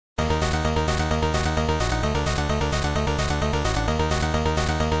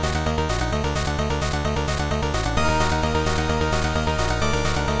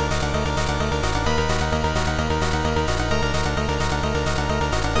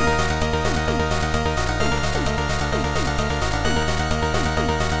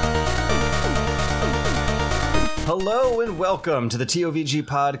Hello and welcome to the TOVG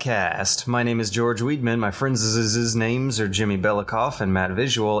podcast. My name is George Weedman. My friends' names are Jimmy Belikoff and Matt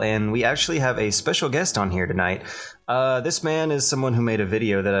Visual, and we actually have a special guest on here tonight. This man is someone who made a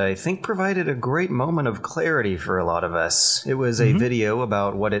video that I think provided a great moment of clarity for a lot of us. It was a video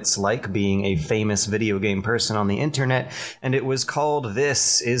about what it's like being a famous video game person on the internet, and it was called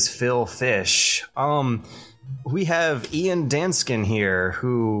This is Phil Fish. We have Ian Danskin here,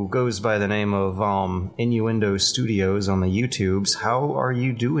 who goes by the name of Innuendo Studios on the YouTubes. How are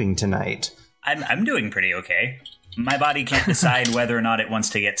you doing tonight? I'm doing pretty okay. My body can't decide whether or not it wants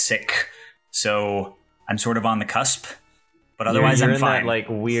to get sick, so I'm sort of on the cusp. But otherwise, you're I'm fine. in that like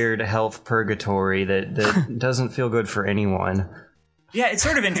weird health purgatory that doesn't feel good for anyone. Yeah, it's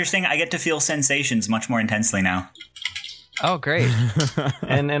sort of interesting. I get to feel sensations much more intensely now. Oh, great.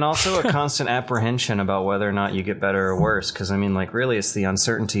 and also a constant apprehension about whether or not you get better or worse. Because, I mean, like, really, it's the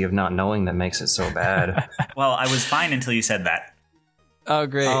uncertainty of not knowing that makes it so bad. Well, I was fine until you said that. Oh,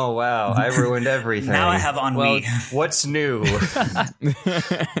 great. Oh, wow. I ruined everything. Now I have ennui. What's new?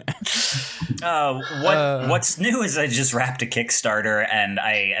 What's new is I just wrapped a Kickstarter, and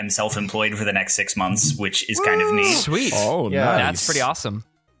I am self-employed for the next 6 months, which is kind of neat. Sweet. Oh, yeah. nice. That's pretty awesome.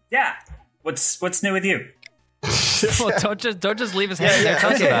 Yeah. What's new with you? Well, don't just leave us hanging there.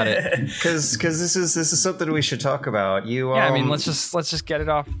 Tell us about it. Because this is something we should talk about. I mean, let's just get it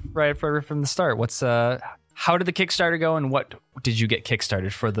off right from the start. How did the Kickstarter go, and what did you get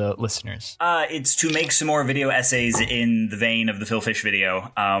kickstarted for the listeners? It's to make some more video essays in the vein of the Phil Fish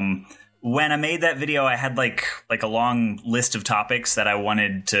video. When I made that video, I had like a long list of topics that I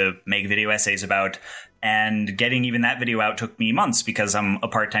wanted to make video essays about. And getting even that video out took me months because I'm a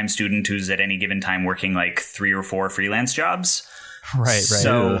part-time student who's at any given time working like 3 or 4 freelance jobs. Right.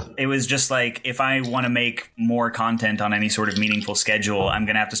 So it was just like, if I want to make more content on any sort of meaningful schedule, I'm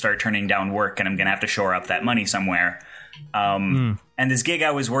going to have to start turning down work, and I'm going to have to shore up that money somewhere. And this gig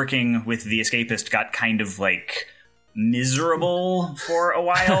I was working with, The Escapist, got kind of like miserable for a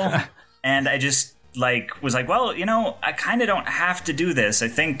while. And I just was like, well, I kind of don't have to do this. I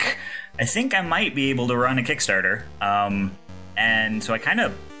think I might be able to run a Kickstarter. And so I kind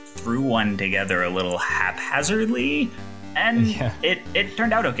of threw one together a little haphazardly, and it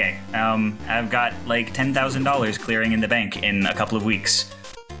turned out okay. I've got like $10,000 clearing in the bank in a couple of weeks.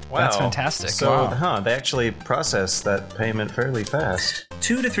 Wow. That's fantastic. So, they actually processed that payment fairly fast.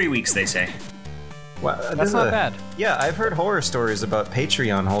 2 to 3 weeks, they say. Wow, that's not bad. Yeah, I've heard horror stories about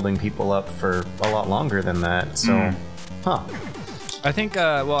Patreon holding people up for a lot longer than that. So, I think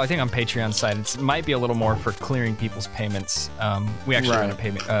on Patreon's side, it might be a little more for clearing people's payments. We actually run a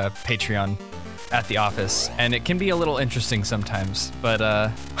Patreon at the office, and it can be a little interesting sometimes. But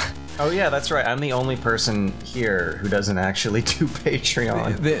oh yeah, that's right. I'm the only person here who doesn't actually do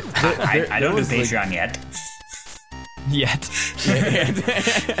Patreon. I don't do Patreon yet.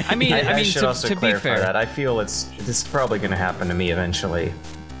 I mean, I should also to clarify be fair, that I feel this is probably going to happen to me eventually.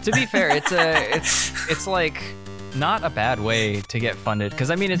 To be fair, it's like not a bad way to get funded, because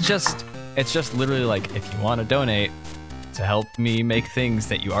I mean it's just literally like, if you want to donate to help me make things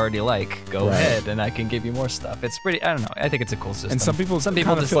that you already like, go ahead and I can give you more stuff. It's pretty, I don't know, I think it's a cool system. And some people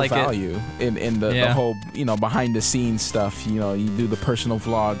just feel like value in the whole behind the scenes stuff. You do the personal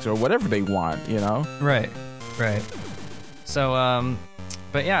vlogs or whatever they want. Right. So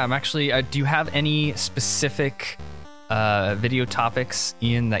but yeah, I'm actually do you have any specific video topics,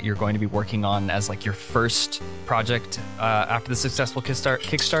 Ian, that you're going to be working on as like your first project after the successful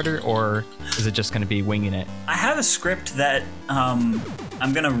Kickstarter, or is it just going to be winging it? I have a script that I'm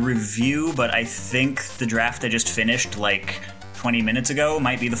going to review, but I think the draft I just finished like 20 minutes ago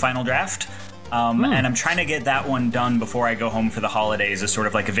might be the final draft. And I'm trying to get that one done before I go home for the holidays as sort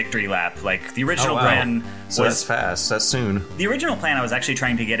of like a victory lap. Like the original plan So that's fast. That's soon. The original plan, I was actually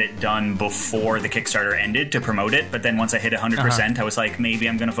trying to get it done before the Kickstarter ended to promote it. But then once I hit 100%, I was like, maybe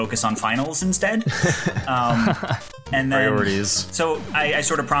I'm going to focus on finals instead. And then, priorities. So I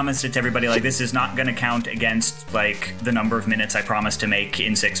sort of promised it to everybody, like, this is not going to count against like the number of minutes I promised to make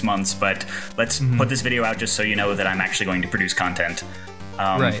in 6 months. But let's put this video out just so you know that I'm actually going to produce content.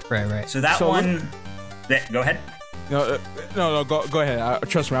 Right. So one... Go ahead. No, go ahead.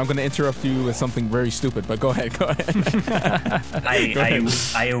 Trust me, I'm going to interrupt you with something very stupid, but go ahead.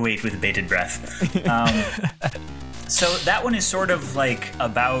 I await with bated breath. So that one is sort of like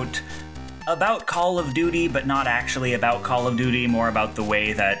about Call of Duty, but not actually about Call of Duty, more about the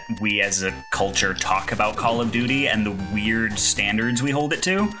way that we as a culture talk about Call of Duty and the weird standards we hold it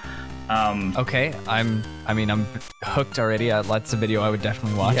to. Okay, I'm hooked already. That's a video I would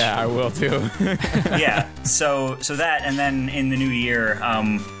definitely watch. Yeah, I will too. Yeah, so that, and then in the new year,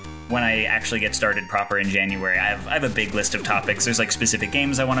 when I actually get started proper in January, I have a big list of topics. There's like specific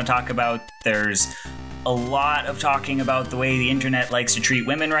games I want to talk about. There's a lot of talking about the way the internet likes to treat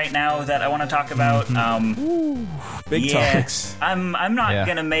women right now that I want to talk about. Big topics. I'm not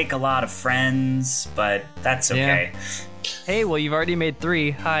gonna make a lot of friends, but that's okay. Yeah. Hey, well, you've already made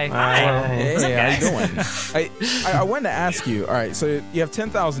 3. Hi. Hey, how you doing? I wanted to ask you. All right, so you have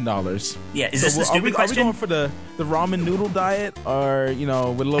 $10,000. Yeah, is this the stupid question? Are we going for the ramen noodle diet, or with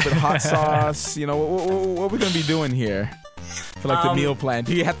a little bit of hot sauce? What are we going to be doing here for like the meal plan?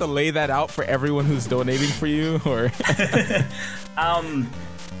 Do you have to lay that out for everyone who's donating for you, or?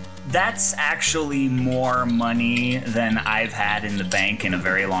 That's actually more money than I've had in the bank in a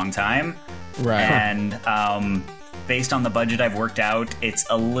very long time. Right. And based on the budget I've worked out, it's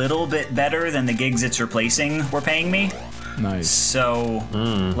a little bit better than the gigs it's replacing were paying me. Nice. So,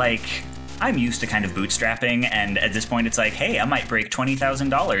 I'm used to kind of bootstrapping, and at this point it's like, hey, I might break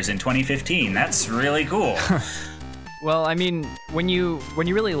 $20,000 in 2015. That's really cool. Well, I mean, when you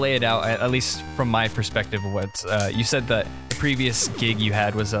really lay it out, at least from my perspective, what you said that the previous gig you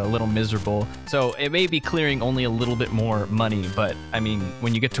had was a little miserable, so it may be clearing only a little bit more money, but I mean,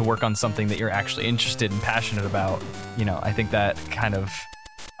 when you get to work on something that you're actually interested and passionate about, I think that kind of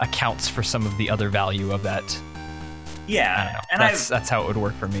accounts for some of the other value of that. Yeah, and that's how it would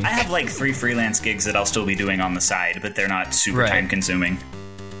work for me. I have like 3 freelance gigs that I'll still be doing on the side, but they're not super time consuming.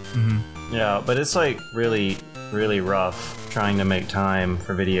 Mm-hmm. Yeah, but it's like really rough trying to make time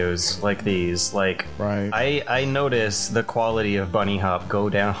for videos like these. Like, right. I notice the quality of Bunny Hop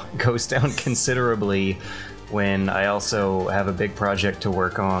goes down considerably when I also have a big project to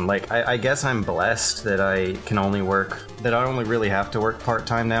work on. Like, I guess I'm blessed that I only really have to work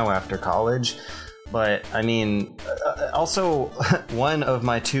part-time now after college. But, I mean, also, one of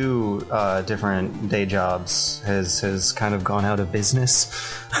my 2 different day jobs has kind of gone out of business,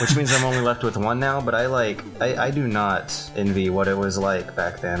 which means I'm only left with 1 now, but I do not envy what it was like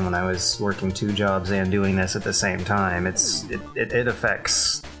back then when I was working 2 jobs and doing this at the same time. It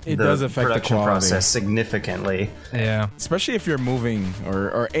affects the production process significally. Yeah. Especially if you're moving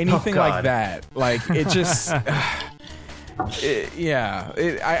or anything like that. Like, it just...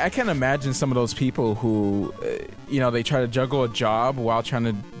 I can imagine some of those people who, they try to juggle a job while trying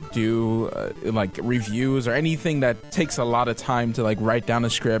to do like reviews or anything that takes a lot of time to like write down a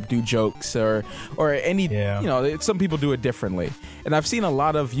script, do jokes or any, some people do it differently. And I've seen a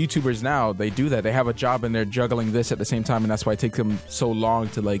lot of YouTubers now, they do that. They have a job and they're juggling this at the same time, and that's why it takes them so long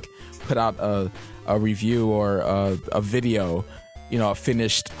to like put out a review or a video. A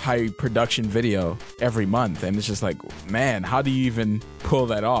finished high production video every month. And it's just like, man, how do you even pull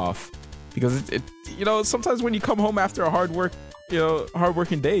that off? Because it sometimes when you come home after a hard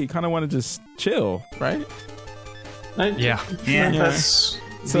working day, you kind of want to just chill, right? That's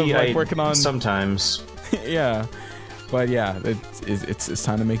so like working on sometimes. Yeah. But yeah, it's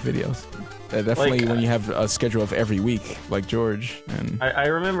time to make videos. Definitely when you have a schedule of every week, like George. And I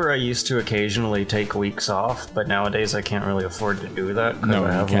remember I used to occasionally take weeks off, but nowadays I can't really afford to do that because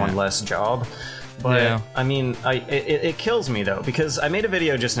I have one less job. But I mean, it kills me though, because I made a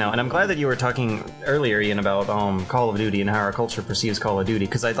video just now, and I'm glad that you were talking earlier, Ian, about Call of Duty and how our culture perceives Call of Duty,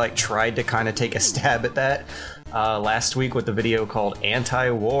 because I tried to kind of take a stab at that last week with the video called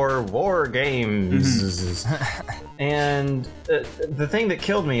Anti-War War Games. And the thing that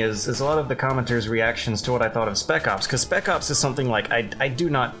killed me is a lot of the commenters' reactions to what I thought of Spec Ops, because Spec Ops is something like I do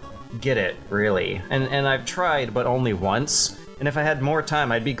not get it, really. And I've tried, but only once. And if I had more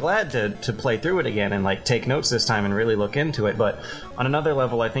time, I'd be glad to play through it again and take notes this time and really look into it. But on another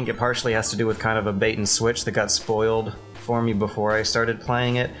level, I think it partially has to do with kind of a bait and switch that got spoiled for me before I started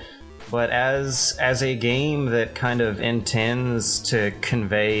playing it. But as a game that kind of intends to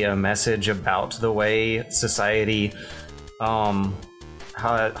convey a message about the way society how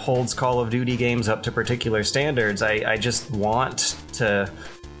it holds Call of Duty games up to particular standards, I just want to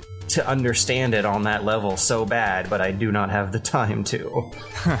understand it on that level so bad, but I do not have the time to.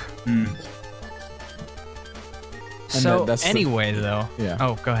 So anyway, though. Yeah.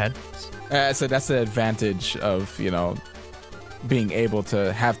 Oh, go ahead. So that's the advantage of, being able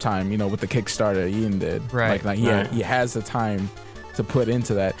to have time, with the Kickstarter Ian did. Right. He has the time to put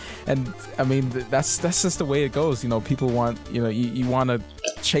into that. And I mean, that's just the way it goes. People want, you want to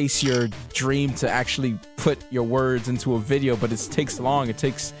chase your dream to actually put your words into a video, but it takes long. It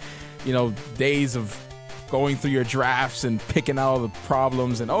takes, days of going through your drafts and picking out all the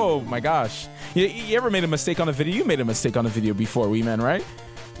problems. And oh my gosh, you ever made a mistake on a video? You made a mistake on a video before, Wee Man, right?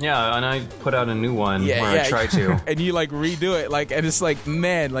 Yeah, and I put out a new one Yeah, where I try to. And you like redo it, like, and it's like,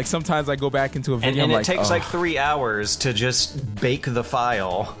 man, like sometimes I go back into a video And I'm it takes oh. like 3 hours to just bake the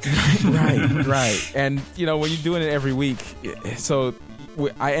file. right. And you know, when you're doing it every week, so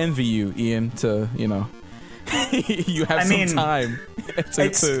I envy you, Ian, to, you know, you have some time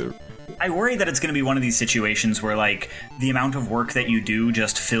to I worry that it's going to be one of these situations where, like, the amount of work that you do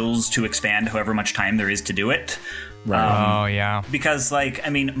just fills to expand however much time there is to do it. Right. Oh, yeah. Because, like,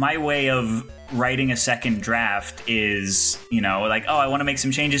 I mean, my way of writing a second draft is, you know, like, oh, I want to make some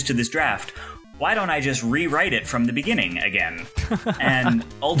changes to this draft. Why don't I just rewrite it from the beginning again? And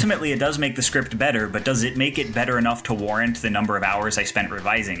ultimately, it does make the script better, but does it make it better enough to warrant the number of hours I spent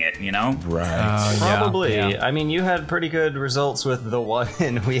revising it, you know? Right. Probably. Yeah. I mean, you had pretty good results with the one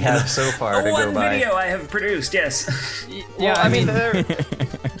we have so far to go by. The one video I have produced, yes. Yeah, I mean,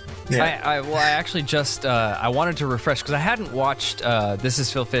 Yeah. I actually just I wanted to refresh because I hadn't watched This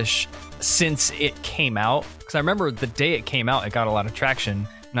Is Phil Fish since it came out. Because I remember the day it came out, it got a lot of traction,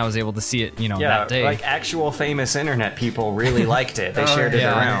 and I was able to see it, you know, that day. Like actual famous internet people really liked it. They shared it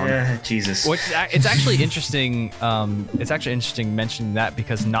around. Jesus. It's actually interesting. It's actually interesting mentioning that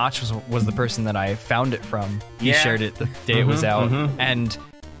because Notch was the person that I found it from. He shared it the day it was out, and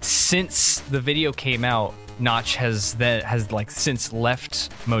since the video came out, Notch has like since left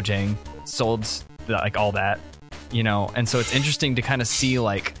Mojang, sold like all that, you know, and so it's interesting to kind of see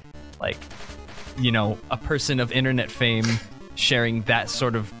like you know, a person of internet fame sharing that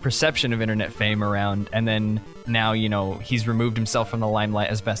sort of perception of internet fame around, and then now, you know, he's removed himself from the limelight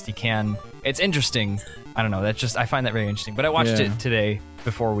as best he can. It's interesting. I don't know. I find that very interesting. But I watched it today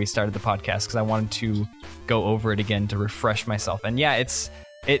before we started the podcast because I wanted to go over it again to refresh myself. And yeah,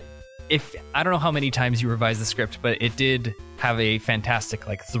 if I don't know how many times you revised the script, but it did have a fantastic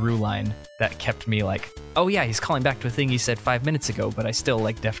like through line that kept me like, oh yeah, he's calling back to a thing he said 5 minutes ago, but I still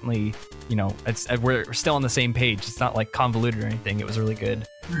like definitely, you know, we're still on the same page. It's not like convoluted or anything. It was really good.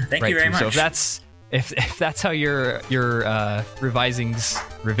 Thank you very much. So if that's how your revisions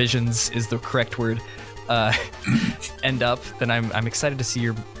is the correct word, end up, then I'm excited to see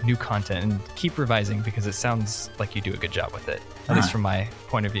your new content, and keep revising because it sounds like you do a good job with it, at least from my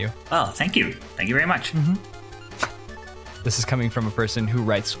point of view. Oh, thank you very much. This is coming from a person who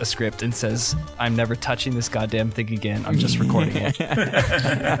writes a script and says, I'm never touching this goddamn thing again, I'm just recording it.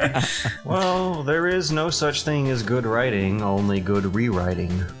 Well, there is no such thing as good writing, only good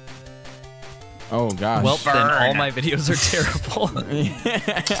rewriting. Oh gosh. Well, then all my videos are terrible.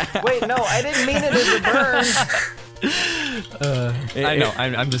 Wait, no, I didn't mean it as a burn. I know,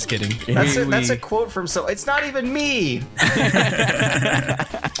 I'm just kidding. That's a quote from it's not even me.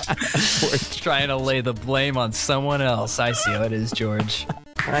 We're trying to lay the blame on someone else. I see how it is, George.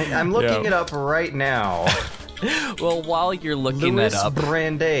 I'm looking it up right now. Well, while you're looking Louis that up,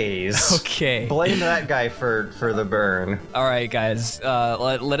 Brandeis. Okay. Blame that guy for the burn. All right, guys.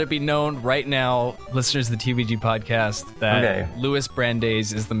 Let it be known right now, listeners of the TVG podcast, that Louis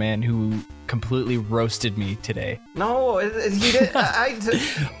Brandeis is the man who completely roasted me today. No, he did.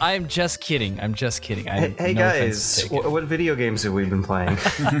 I'm just kidding. Hey guys, what video games have we been playing?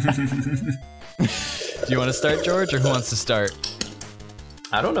 Do you want to start, George, or who wants to start?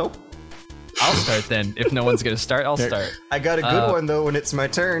 I don't know. I'll start then. If no one's going to start, I'll start. I got a good one, though, when it's my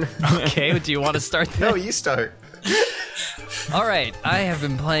turn. Okay, do you want to start then? No, you start. All right, I have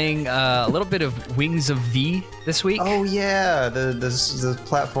been playing a little bit of Wings of V this week. Oh, yeah, the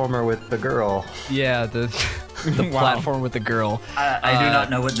platformer with the girl. Yeah, the platform with the girl. I do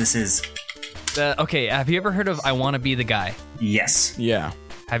not know what this is. Okay, have you ever heard of I Wanna Be the Guy? Yes. Yeah.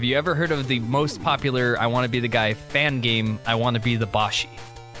 Have you ever heard of the most popular I Wanna Be the Guy fan game, I Wanna Be the Boshi?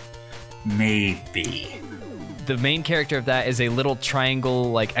 Maybe. The main character of that is a little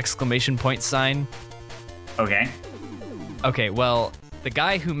triangle, like, exclamation point sign. Okay. Okay, well, the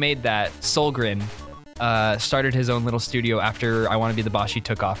guy who made that, Solgren, started his own little studio after I Wanna Be the Boshi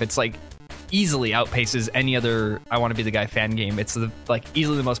took off. It's, like, easily outpaces any other I Wanna Be the Guy fan game. It's, like,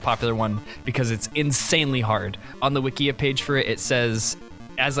 easily the most popular one because it's insanely hard. On the Wikia page for it, it says...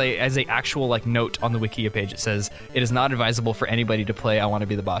 As a actual like note on the Wikia page, it says it is not advisable for anybody to play I Wanna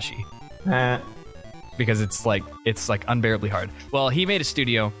Be the Boshi. Because it's like unbearably hard. Well, he made a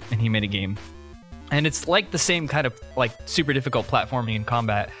studio and he made a game, and it's like the same kind of like super difficult platforming and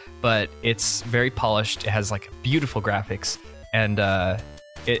combat, but it's very polished. It has like beautiful graphics, and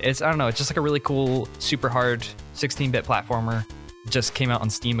it's I don't know, it's just like a really cool, super hard 16-bit platformer. It just came out on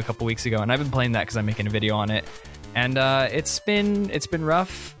Steam a couple weeks ago, and I've been playing that because I'm making a video on it. And it's been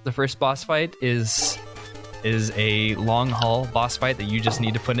rough. The first boss fight is a long haul boss fight that you just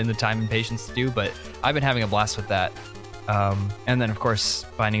need to put in the time and patience to do, but I've been having a blast with that. And then, of course,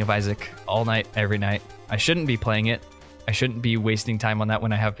 Binding of Isaac all night, every night. I shouldn't be playing it. I shouldn't be wasting time on that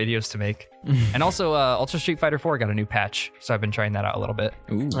when I have videos to make. And also, Ultra Street Fighter 4 got a new patch, so I've been trying that out a little bit.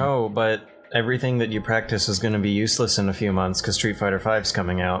 Ooh. Oh, but everything that you practice is going to be useless in a few months because Street Fighter 5's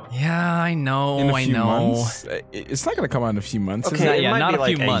coming out. Yeah, I know. In a few months? It's not going to come out in a few months. Okay, it might not be a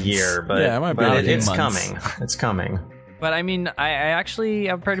like few months. a year, but, Yeah, it might be but a few it's months. coming. It's coming. But I mean,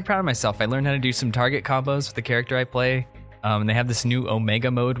 I'm pretty proud of myself. I learned how to do some target combos with the character I play. And they have this new Omega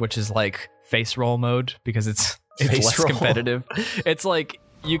mode, which is like face roll mode because it's Face less roll. competitive. It's like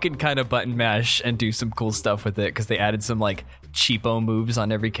you can kind of button mash and do some cool stuff with it because they added some like cheapo moves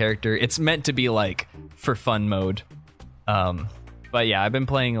on every character. It's meant to be like for fun mode. But yeah, I've been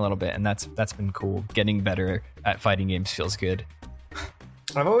playing a little bit, and that's been cool. Getting better at fighting games feels good.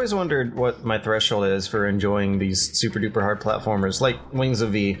 I've always wondered what my threshold is for enjoying these super duper hard platformers like Wings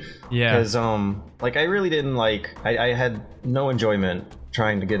of V. Yeah. Because like I really didn't like. I had no enjoyment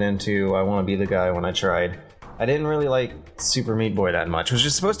trying to get into I Want to Be the Guy when I tried. I didn't really like Super Meat Boy that much, which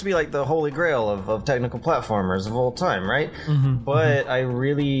is supposed to be like the holy grail of technical platformers of all time, right? But I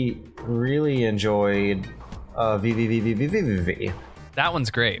really, really enjoyed V. That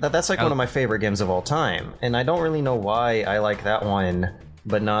one's great. That's like one of my favorite games of all time, and I don't really know why I like that one,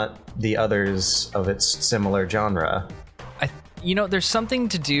 but not the others of its similar genre. There's something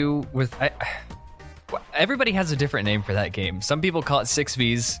to do with... everybody has a different name for that game. Some people call it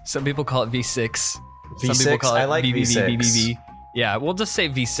 6Vs, some people call it V6. Some people call it I like V6. Yeah, we'll just say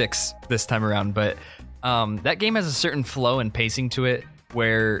V6 this time around, but that game has a certain flow and pacing to it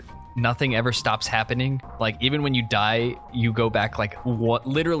where nothing ever stops happening. Like, even when you die, you go back like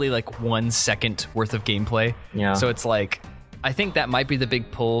literally like 1 second worth of gameplay. Yeah. So it's like, I think that might be the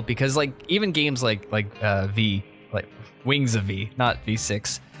big pull because like even games like V, like Wings of V, not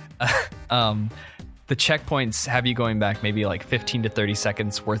V6, the checkpoints have you going back maybe like 15 to 30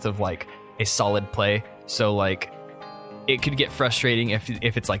 seconds worth of like a solid play. So like it could get frustrating if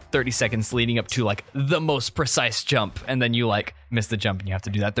it's like 30 seconds leading up to like the most precise jump and then you like miss the jump and you have to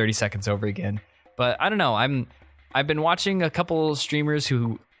do that 30 seconds over again. But I don't know, I've been watching a couple streamers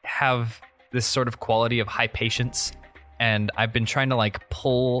who have this sort of quality of high patience, and I've been trying to like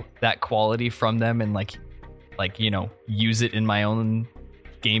pull that quality from them and like use it in my own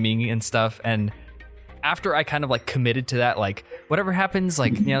gaming and stuff. And after I kind of like committed to that, like whatever happens,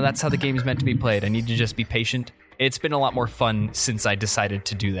 like, that's how the game is meant to be played. I need to just be patient. It's been a lot more fun since I decided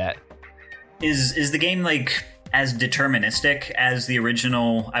to do that. Is the game like as deterministic as the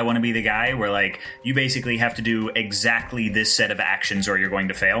original I Want to Be the Guy, where like you basically have to do exactly this set of actions or you're going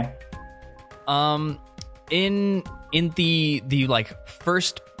to fail? In the like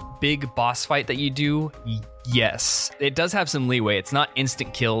first big boss fight that you do, yes, it does have some leeway. It's not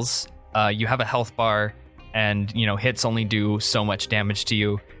instant kills. You have a health bar, and hits only do so much damage to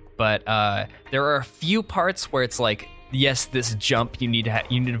you. But there are a few parts where it's like, yes, this jump you need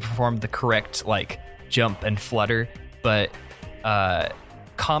to perform the correct like jump and flutter. But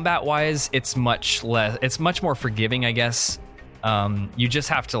combat wise, it's much more forgiving, I guess. You just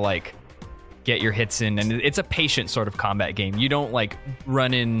have to like get your hits in, and it's a patient sort of combat game. You don't like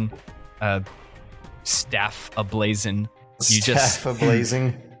run in staff ablazing.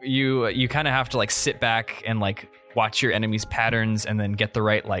 You kind of have to like sit back and like watch your enemies' patterns and then get the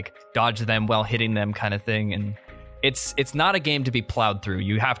right like dodge them while hitting them kind of thing. And it's not a game to be plowed through.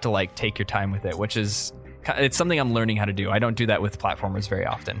 You have to like take your time with it, which is it's something I'm learning how to do. I don't do that with platformers very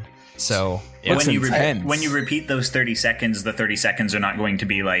often. So yeah. When you repeat those 30 seconds, the 30 seconds are not going to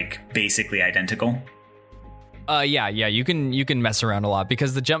be like basically identical. Yeah, you can mess around a lot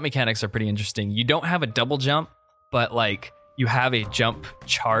because the jump mechanics are pretty interesting. You don't have a double jump, but like you have a jump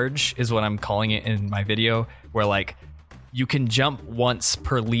charge is what I'm calling it in my video, where like you can jump once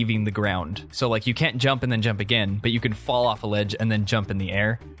per leaving the ground. So like you can't jump and then jump again, but you can fall off a ledge and then jump in the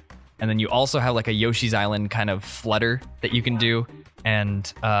air. And then you also have like a Yoshi's Island kind of flutter that you can do.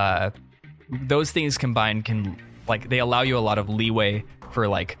 And those things combined can like, they allow you a lot of leeway for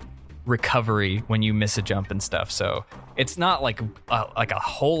like recovery when you miss a jump and stuff. So it's not like a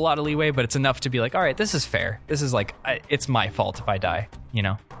whole lot of leeway, but it's enough to be like, all right, this is fair. This is like, it's my fault if I die,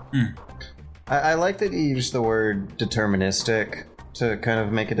 I like that you use the word deterministic to kind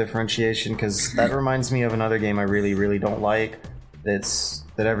of make a differentiation, because that reminds me of another game I really, really don't like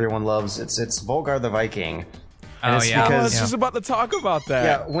that everyone loves. It's Volgar the Viking. And I was just about to talk about that.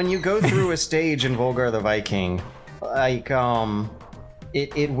 Yeah, when you go through a stage in Volgar the Viking, like,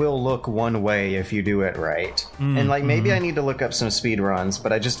 it will look one way if you do it right. And like, maybe I need to look up some speed runs,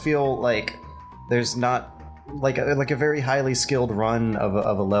 but I just feel like there's not like a very highly skilled run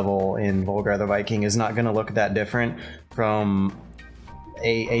of a level in Volgar the Viking is not going to look that different from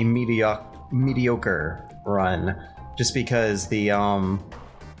a mediocre run, just because the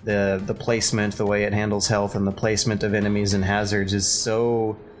placement, the way it handles health, and the placement of enemies and hazards is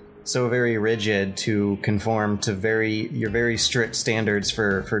so very rigid to conform to your very strict standards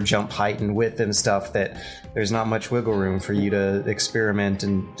for jump height and width and stuff, that there's not much wiggle room for you to experiment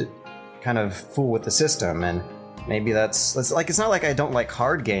and to kind of fool with the system. And maybe that's like, it's not like I don't like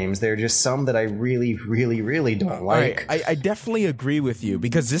hard games. There are just some that I really, really, really don't like. Right. I definitely agree with you,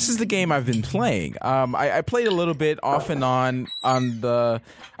 because this is the game I've been playing. I played a little bit off and on the...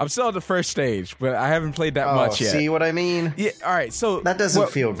 I'm still at the first stage, but I haven't played that much yet. See what I mean? Yeah. All right. So that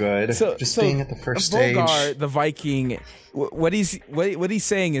doesn't feel good. Just being at the first stage. Volgar the Viking, what he's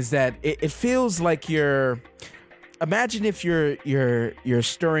saying is that it feels like you're... Imagine if you're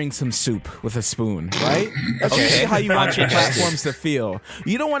stirring some soup with a spoon, right? That's usually how you want your platforms to feel.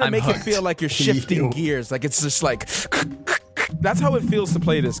 You don't want to make it feel like you're shifting gears, like it's just like... That's how it feels to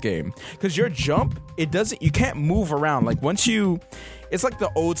play this game. Because your jump, you can't move around. Like once you... It's like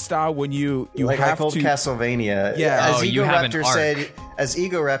the old style when you like have old to... Castlevania. Yeah. As Ego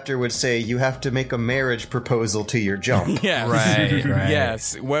Raptor would say, you have to make a marriage proposal to your jump. Yes. Right.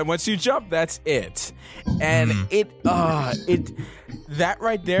 Yes. Once you jump, that's it. And that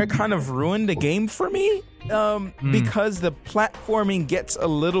right there kind of ruined the game for me. Because the platforming gets a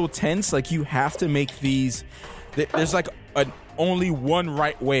little tense. Like you have to make these... There's like only one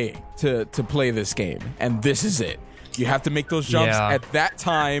right way to play this game. And this is it. You have to make those jumps at that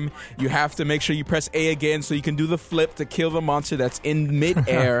time. You have to make sure you press A again so you can do the flip to kill the monster that's in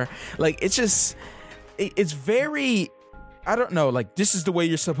midair. Like, it's just... It's very... I don't know, like, this is the way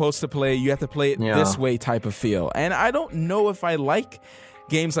you're supposed to play. You have to play it this way type of feel. And I don't know if I like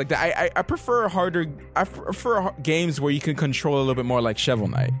games like that. I prefer games where you can control a little bit more, like Shovel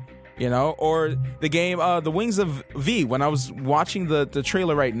Knight. You know, or the game, The Wings of V. When I was watching the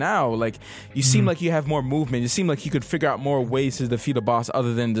trailer right now, like, you seem like you have more movement. You seem like you could figure out more ways to defeat a boss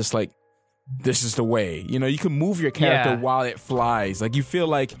other than just like, this is the way. You know, you can move your character while it flies. Like, you feel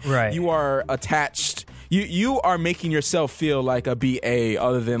like you are attached. You are making yourself feel like a BA,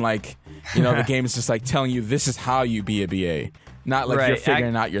 other than like, you know, the game is just like telling you this is how you be a BA. Not like you're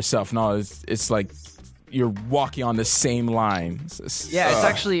figuring out yourself. No, it's like you're walking on the same line. It's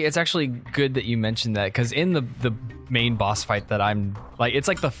actually good that you mentioned that, because in the main boss fight that I'm like, it's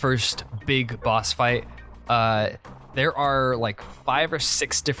like the first big boss fight. There are like 5 or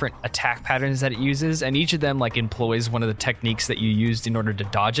 6 different attack patterns that it uses, and each of them like employs one of the techniques that you used in order to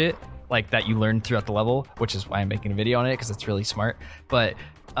dodge it, like that you learned throughout the level, which is why I'm making a video on it, because it's really smart. But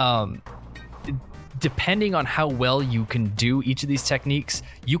depending on how well you can do each of these techniques,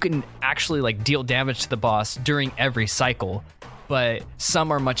 you can actually like deal damage to the boss during every cycle. But some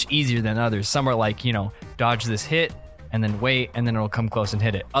are much easier than others. Some are like, you know, dodge this hit and then wait, and then it'll come close and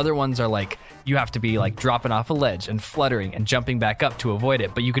hit it. Other ones are like, you have to be like dropping off a ledge and fluttering and jumping back up to avoid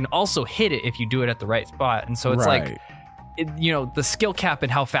it. But you can also hit it if you do it at the right spot. And so it's like, you know, the skill cap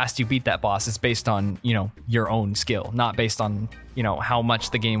and how fast you beat that boss is based on, you know, your own skill, not based on, you know, how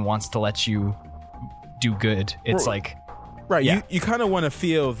much the game wants to let you do good. It's like... Right, you kind of want to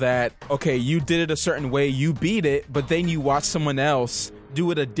feel that, okay, you did it a certain way, you beat it, but then you watch someone else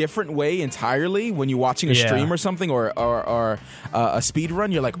do it a different way entirely when you're watching a stream or something, or a speed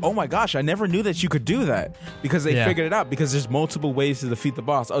run. You're like, oh my gosh, I never knew that you could do that, because they figured it out, because there's multiple ways to defeat the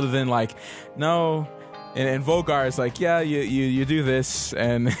boss, other than like, no... And Volgar is like, yeah, you do this,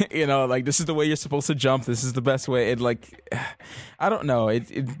 and you know, like, this is the way you're supposed to jump. This is the best way. It like, I don't know.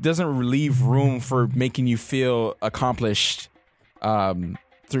 It doesn't leave room for making you feel accomplished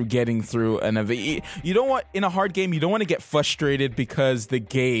through getting through an event. You don't want, in a hard game, you don't want to get frustrated because the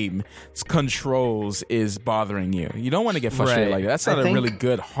game's controls is bothering you. You don't want to get frustrated like that. That's not a really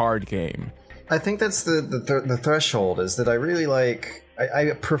good hard game. I think that's the threshold, is that I really like...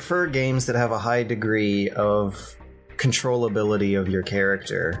 I prefer games that have a high degree of controllability of your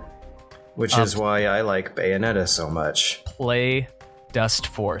character, which is why I like Bayonetta so much. Play Dust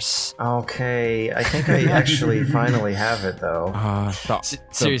Force. Okay, I think I actually finally have it, though.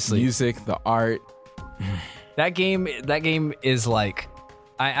 Seriously. The music, the art. That game is like...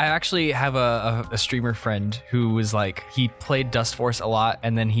 I actually have a streamer friend who was like, he played Dust Force a lot,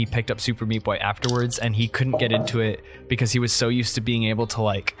 and then he picked up Super Meat Boy afterwards, and he couldn't get into it because he was so used to being able to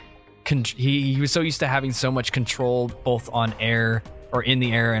like, he was so used to having so much control both on air or in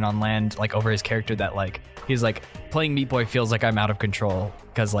the air and on land, like over his character, that like, he's like, playing Meat Boy feels like I'm out of control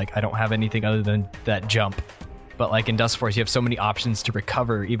because like I don't have anything other than that jump. But like in Dust Force, you have so many options to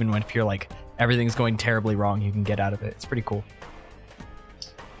recover, even when if you're like everything's going terribly wrong, you can get out of it. It's pretty cool.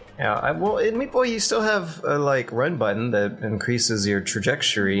 Yeah, well, in Meat Boy, you still have a like run button that increases your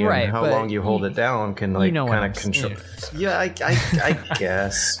trajectory, Right, and how but long you hold it down can like what kind I'm of control. saying. Yeah, I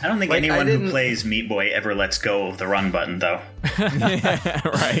guess. I don't think Like, anyone who plays Meat Boy ever lets go of the run button, though.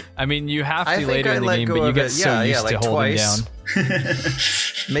 Right. I mean, you have I to think later I in the let game, go but you of get it, so used like to holding twice. down.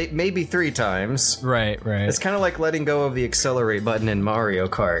 Maybe 3 times. Right. It's kind of like letting go of the accelerate button in Mario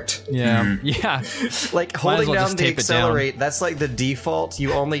Kart. Yeah, yeah. Like Might as holding well down just the tape it down. accelerate, that's like the default.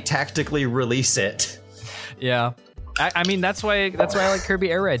 You only tactically release it. Yeah. I mean, that's why I like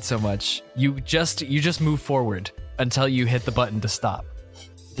Kirby Air Ride so much. You just move forward until you hit the button to stop.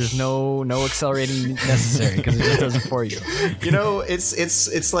 There's no accelerating necessary because it just does it for you. You know,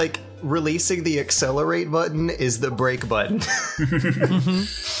 it's like releasing the accelerate button is the brake button.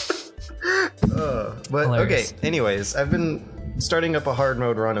 But Hilarious. okay, anyways, I've been starting up a hard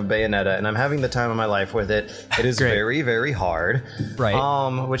mode run of Bayonetta, and I'm having the time of my life with it. It is Great. very, very hard.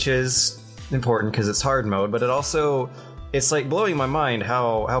 Right. Which is important because it's hard mode, but it's like blowing my mind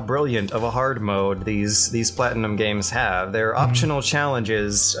how brilliant of a hard mode these Platinum games have. They're optional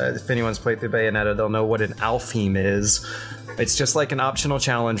challenges. If anyone's played through Bayonetta, they'll know what an Alfheim is. It's just like an optional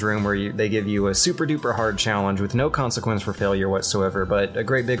challenge room where they give you a super duper hard challenge with no consequence for failure whatsoever, but a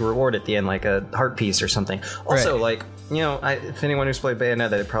great big reward at the end, like a heart piece or something. Also, Right. like, you know, if anyone who's played Bayonetta,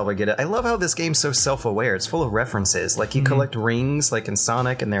 they'd probably get it. I love how this game's so self-aware. It's full of references. Like, you collect rings, like in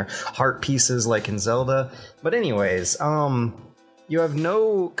Sonic, and they're heart pieces, like in Zelda. But anyways, you have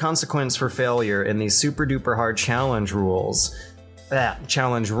no consequence for failure in these super duper hard challenge rooms,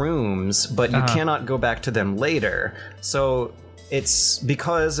 but you cannot go back to them later. So it's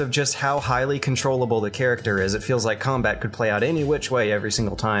because of just how highly controllable the character is. It feels like combat could play out any which way every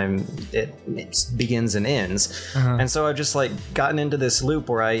single time it begins and ends. And so I've just like gotten into this loop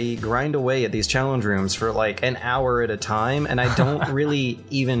where I grind away at these challenge rooms for like an hour at a time, and I don't really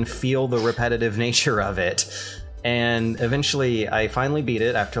even feel the repetitive nature of it. And eventually I finally beat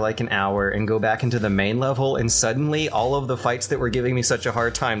it after like an hour and go back into the main level, and suddenly all of the fights that were giving me such a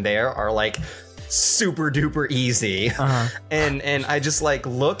hard time there are like super duper easy. And I just like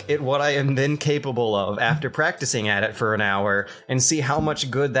look at what I am then capable of after practicing at it for an hour and see how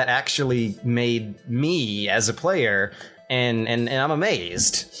much good that actually made me as a player, and I'm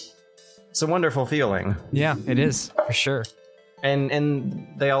amazed. It's a wonderful feeling. Yeah, it is for sure. And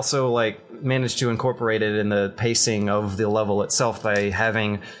they also like managed to incorporate it in the pacing of the level itself by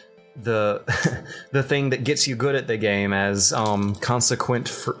having the thing that gets you good at the game as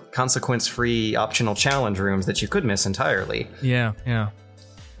consequence-free optional challenge rooms that you could miss entirely. Yeah.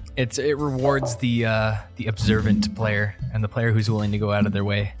 It rewards the observant player and the player who's willing to go out of their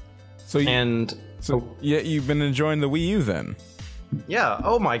way. So you've been enjoying the Wii U then? Yeah.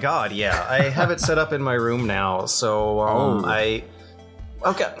 Oh my God. Yeah. I have it set up in my room now. So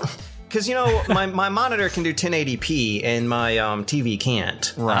okay. Because you know my monitor can do 1080p and my TV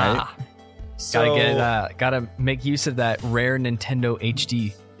can't. Right. So, Gotta make use of that rare Nintendo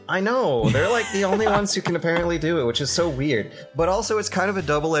HD. I know, they're like the only ones who can apparently do it, which is so weird. But also, it's kind of a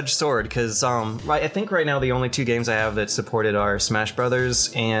double-edged sword because I think right now the only 2 games I have that supported are Smash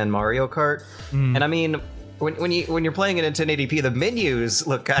Brothers and Mario Kart. And I mean, when you're playing it in 1080p, the menus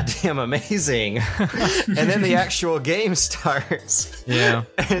look goddamn amazing, and then the actual game starts. Yeah,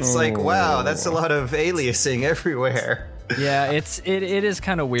 and it's like, wow, that's a lot of aliasing everywhere. Yeah, it is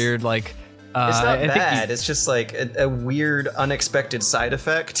kind of weird. Like, it's not bad. It's just like a weird, unexpected side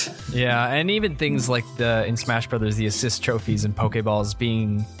effect. Yeah, and even things like in Smash Brothers, the assist trophies and Pokeballs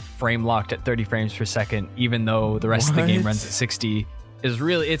being frame locked at 30 frames per second, even though the rest of the game runs at 60, it's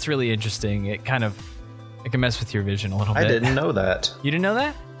really interesting. It can mess with your vision a little bit. I didn't know that. You didn't know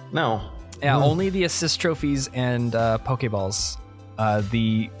that? No. Yeah, only the assist trophies and Pokeballs.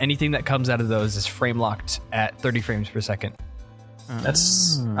 Anything that comes out of those is frame locked at 30 frames per second.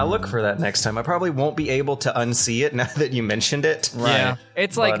 I'll look for that next time. I probably won't be able to unsee it now that you mentioned it. Right. Yeah,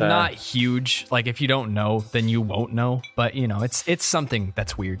 it's like not huge. Like if you don't know, then you won't know. But you know, it's something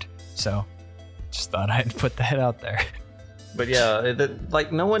that's weird. So, just thought I'd put that out there. But yeah,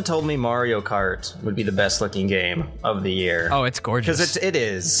 like no one told me Mario Kart would be the best looking game of the year. Oh, it's gorgeous. Because it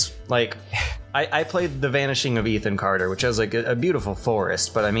is. Like, I played The Vanishing of Ethan Carter, which has like a beautiful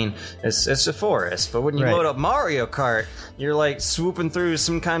forest, but I mean, it's a forest. But when you load up Mario Kart, you're like swooping through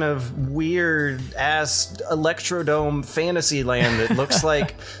some kind of weird ass Electrodome fantasy land that looks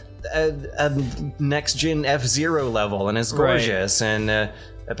like a next gen F-Zero level, and it's gorgeous. And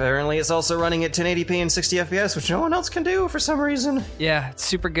apparently it's also running at 1080p and 60 FPS, which no one else can do for some reason. Yeah, it's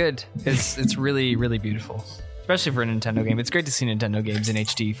super good. It's really, really beautiful. especially for a Nintendo game. It's great to see Nintendo games in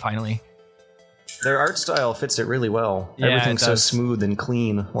HD finally. Their art style fits it really well. Yeah, Everything's it so does. smooth and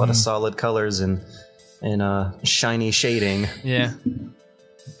clean. A lot of solid colors and shiny shading. Yeah.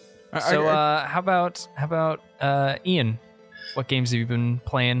 So how about Ian? What games have you been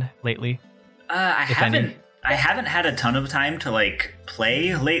playing lately? I if any? haven't had a ton of time to like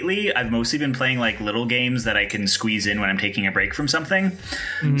play lately. I've mostly been playing like little games that I can squeeze in when I'm taking a break from something.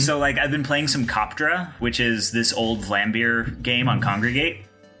 Mm-hmm. So like I've been playing some Copdra, which is this old Vlambeer game on Congregate.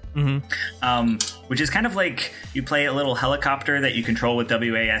 Which is kind of like you play a little helicopter that you control with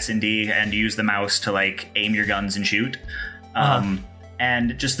WASD and use the mouse to like aim your guns and shoot.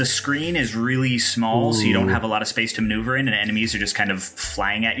 And just the screen is really small, so you don't have a lot of space to maneuver in, and enemies are just kind of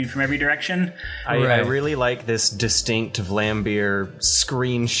flying at you from every direction. I really like this distinct Vlambeer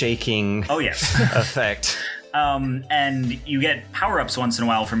screen shaking effect. And you get power-ups once in a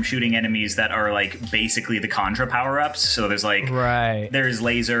while from shooting enemies that are like basically the Contra power-ups. So there's like there's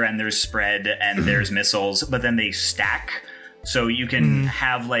laser and there's spread and there's missiles, but then they stack. So you can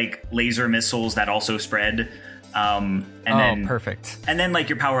have like laser missiles that also spread. Perfect. And then like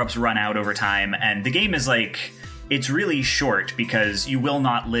your power-ups run out over time, and the game is like it's really short because you will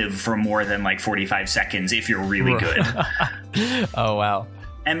not live for more than like 45 seconds if you're really good. Oh wow.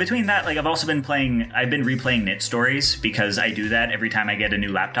 And between that, like I've been replaying Knit Stories because I do that every time I get a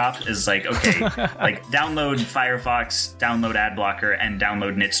new laptop. Is like, okay, like download Firefox, download Adblocker, and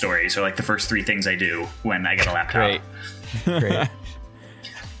download Knit Stories are like the first 3 things I do when I get a laptop. Great.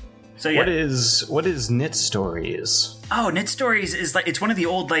 So yeah. What is Knit Stories? Oh, Knit Stories is like it's one of the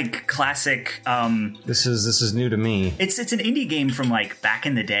old like classic. This is new to me. It's an indie game from like back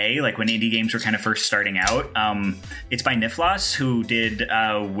in the day, like when indie games were kind of first starting out. It's by Niflos, who did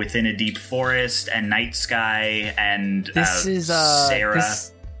Within a Deep Forest and Night Sky and Sarah.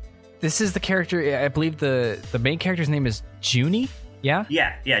 This is the character. I believe the main character's name is Junie. Yeah.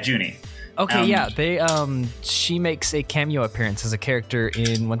 Yeah, Junie. Okay, she makes a cameo appearance as a character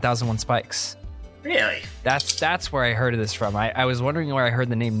in 1001 Spikes. Really? That's where I heard of this from. I was wondering where I heard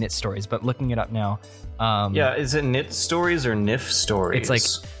the name Knit Stories, but looking it up now. Is it Knit Stories or Nif Stories? It's like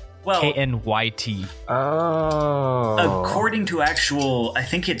KNYT. Oh. According to I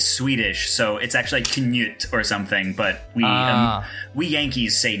think it's Swedish, so it's actually like Knut or something, but we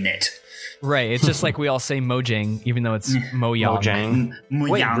Yankees say knit. Right, it's just like we all say Mojang, even though it's Mojang.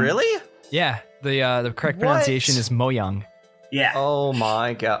 Wait, really? Yeah, the correct pronunciation is Mojang. Yeah. Oh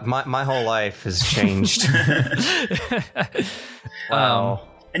my god, my whole life has changed. Wow.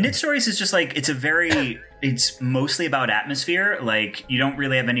 And Knit Stories is just like it's mostly about atmosphere. Like you don't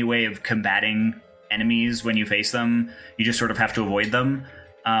really have any way of combating enemies when you face them. You just sort of have to avoid them.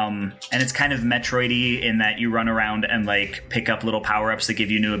 And it's kind of Metroid-y in that you run around and like pick up little power-ups that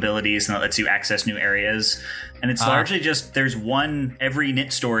give you new abilities and that lets you access new areas. And it's largely just every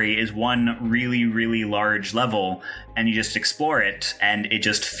Knit Story is one really, really large level, and you just explore it, and it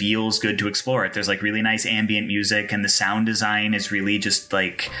just feels good to explore it. There's like really nice ambient music, and the sound design is really just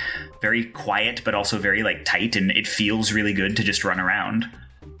like very quiet, but also very like tight, and it feels really good to just run around.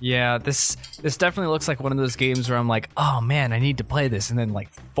 Yeah, this definitely looks like one of those games where I'm like, oh man, I need to play this, and then like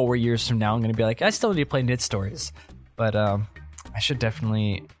 4 years from now, I'm going to be like, I still need to play Knit Stories, but I should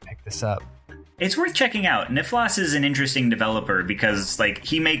definitely pick this up. It's worth checking out. Niflos is an interesting developer because like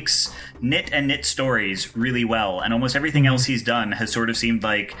he makes Knit and Knit Stories really well, and almost everything else he's done has sort of seemed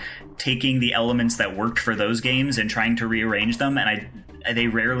like taking the elements that worked for those games and trying to rearrange them, and they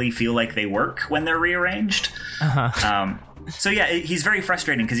rarely feel like they work when they're rearranged. So yeah, he's very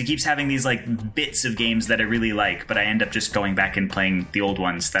frustrating because he keeps having these like bits of games that I really like, but I end up just going back and playing the old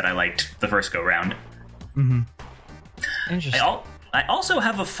ones that I liked the first go round. Interesting. I also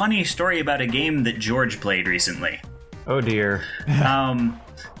have a funny story about a game that George played recently. Oh dear.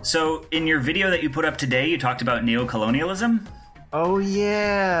 So in your video that you put up today, you talked about neocolonialism. Oh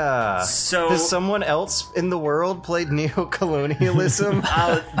yeah. So has someone else in the world played neocolonialism?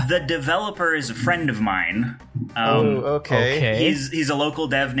 The developer is a friend of mine. Okay. He's a local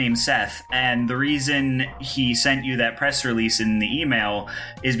dev named Seth, and the reason he sent you that press release in the email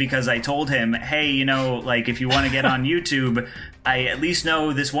is because I told him, hey, like if you want to get on YouTube, I at least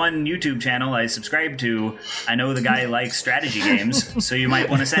know this one YouTube channel I subscribe to. I know the guy likes strategy games, so you might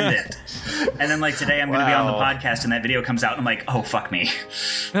want to send it. And then like today I'm going to be on the podcast and that video comes out and I'm like, oh, fuck me.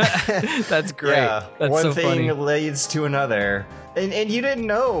 That's great. Yeah, That's one so thing funny. leads to another. And you didn't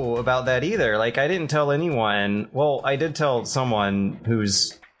know about that either. Like, I didn't tell anyone. Well, I did tell someone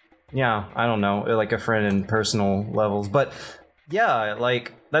who's, I don't know, like a friend in personal levels. But yeah,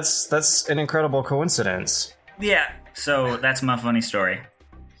 like, that's an incredible coincidence. Yeah, so that's my funny story.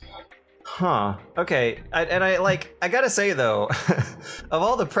 Huh. Okay. I gotta say though, of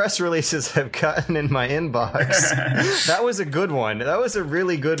all the press releases I've gotten in my inbox, that was a good one. That was a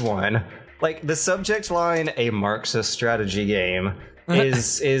really good one. Like the subject line, "a Marxist strategy game,"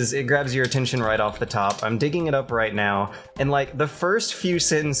 is it grabs your attention right off the top. I'm digging it up right now, and like the first few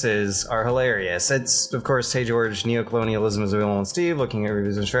sentences are hilarious. It's of course, "Hey George, neocolonialism is available on Steam. Looking at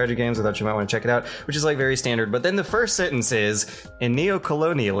reviews and strategy games, I thought you might want to check it out," which is like very standard. But then the first sentence is, "In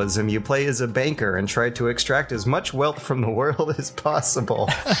neocolonialism, you play as a banker and try to extract as much wealth from the world as possible."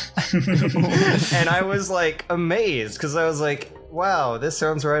 And I was like amazed because I was like, wow, this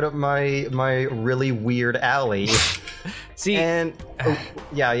sounds right up my really weird alley. See, and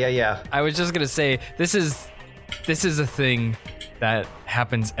yeah. I was just gonna say this is a thing that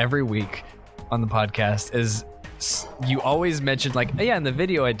happens every week on the podcast. Is you always mention like, oh, yeah, in the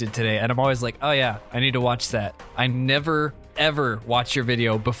video I did today, and I'm always like, oh yeah, I need to watch that. I never ever watch your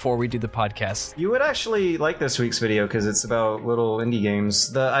video before we do the podcast. You would actually like this week's video because it's about little indie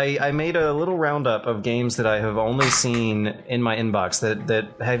games. I made a little roundup of games that I have only seen in my inbox that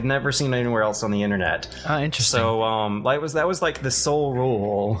I've never seen anywhere else on the internet. Interesting. So that was like the sole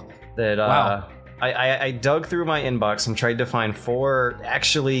rule that wow. I dug through my inbox and tried to find 4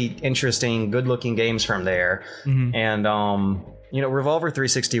 actually interesting, good-looking games from there. Mm-hmm. And Revolver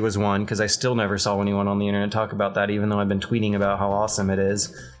 360 was one, because I still never saw anyone on the internet talk about that, even though I've been tweeting about how awesome it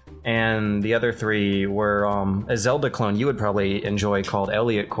is. And the other 3 were a Zelda clone you would probably enjoy called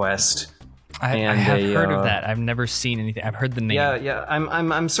Elliot Quest. I have heard of that. I've never seen anything. I've heard the name. Yeah.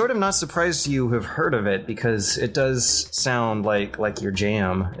 I'm sort of not surprised you have heard of it, because it does sound like your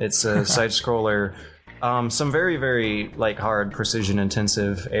jam. It's a side scroller. Some very, very hard precision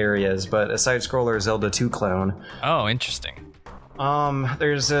intensive areas, but a side scroller Zelda 2 clone. Oh, interesting.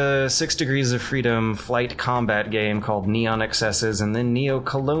 There's a 6 Degrees of Freedom flight combat game called Neon Excesses, and then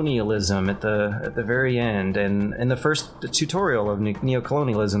Neocolonialism at the very end. And in the first tutorial of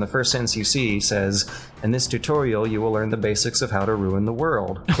Neocolonialism, the first sentence you see says, "In this tutorial, you will learn the basics of how to ruin the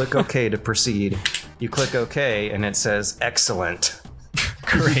world. Click OK to proceed." You click OK, and it says, "Excellent."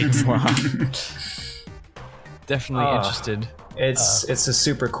 Great. Wow. Definitely interested. It's a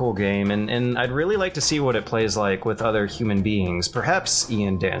super cool game, and I'd really like to see what it plays like with other human beings. Perhaps,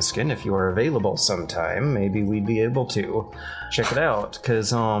 Ian Danskin, if you are available sometime, maybe we'd be able to check it out,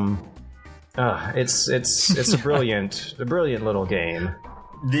 because it's a brilliant little game.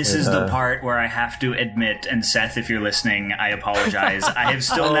 This is the part where I have to admit, and Seth, if you're listening, I apologize. I have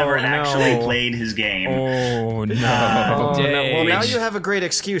still never actually played his game. Oh, no. Well, now you have a great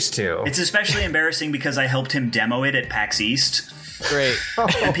excuse to. It's especially embarrassing because I helped him demo it at PAX East. Great.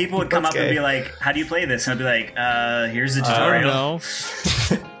 And people would come up and be like, "How do you play this?" And I'd be like, "Here's the tutorial." I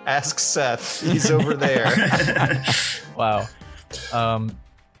don't know. Ask Seth. He's over there. Wow.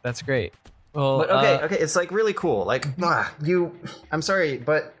 That's great. Well, but okay, it's really cool. I'm sorry,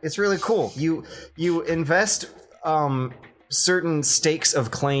 but it's really cool. You invest certain stakes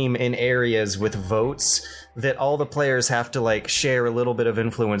of claim in areas with votes that all the players have to share a little bit of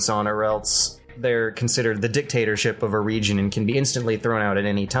influence on, or else they're considered the dictatorship of a region and can be instantly thrown out at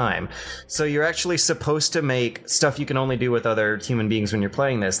any time. So you're actually supposed to make stuff you can only do with other human beings when you're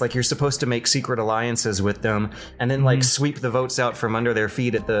playing this. You're supposed to make secret alliances with them, and then sweep the votes out from under their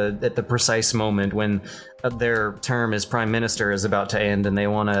feet at the precise moment when their term as prime minister is about to end and they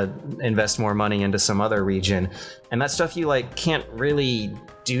want to invest more money into some other region. And that stuff you can't really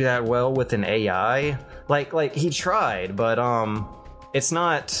do that well with an AI. He tried, but it's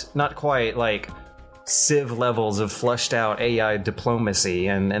not quite Civ levels of flushed out AI diplomacy,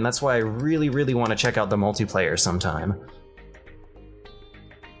 and that's why I really, really want to check out the multiplayer sometime.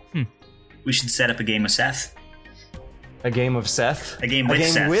 We should set up a game with Seth. A game of Seth? A game with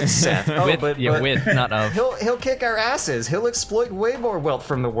Seth. Oh, with, not of. He'll kick our asses. He'll exploit way more wealth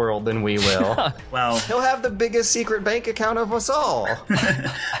from the world than we will. Well, he'll have the biggest secret bank account of us all.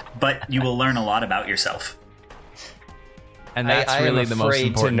 But you will learn a lot about yourself. And that's really the most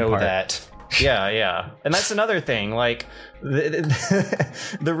important to know part. that. Yeah. And that's another thing.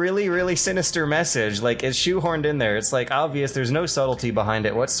 The really, really sinister message, is shoehorned in there. It's obvious. There's no subtlety behind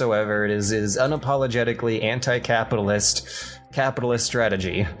it whatsoever. It is unapologetically capitalist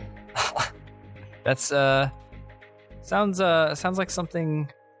strategy. That's sounds like something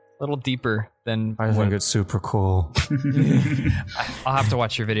a little deeper than. I think it's super cool. I'll have to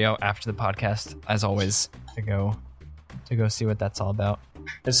watch your video after the podcast, as always, to go see what that's all about.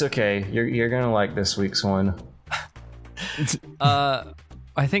 It's okay. You're gonna like this week's one. I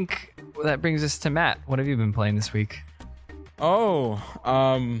think that brings us to Matt. What have you been playing this week? Other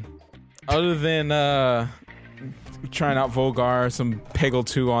than trying out Volgar, some Peggle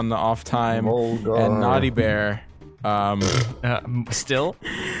 2 on the off time, Volgar. and Naughty Bear. Still?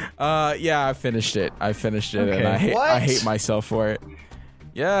 Yeah, I finished it. Okay. And I What? hate myself for it.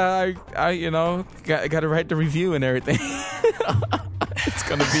 Yeah, I got to write the review and everything. It's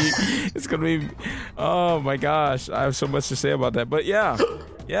gonna be. Oh my gosh, I have so much to say about that. But yeah.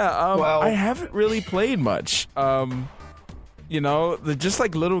 Wow. I haven't really played much. Just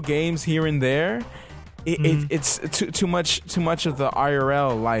like little games here and there. It's too much of the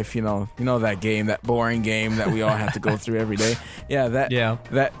IRL life, you know that game, that boring game that we all have to go through every day.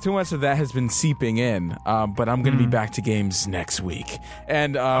 That too much of that has been seeping in. But I'm gonna be back to games next week,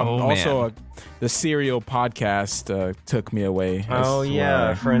 and also the Serial podcast took me away.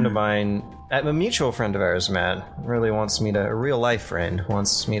 A friend of mine, a mutual friend of ours, Matt, really wants me to, a real life friend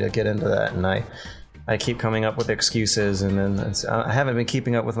wants me to get into that, and I keep coming up with excuses, and then I haven't been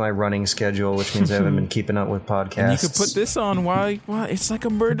keeping up with my running schedule, which means I haven't been keeping up with podcasts. And you could put this on. Why? It's like a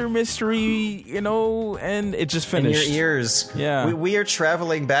murder mystery, and it just finished. In your ears. Yeah. We are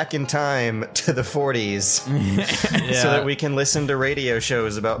traveling back in time to the 40s so that we can listen to radio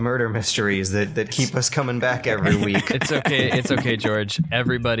shows about murder mysteries that keep us coming back every week. It's okay, George.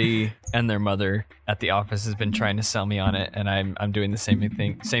 Everybody and their mother at the office has been trying to sell me on it, and I'm doing the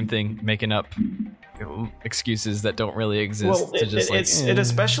same thing, making up excuses that don't really exist. Well, it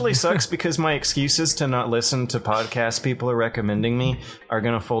especially sucks because my excuses to not listen to podcasts people are recommending me are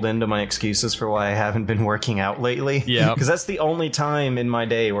going to fold into my excuses for why I haven't been working out lately. Yeah. Because that's the only time in my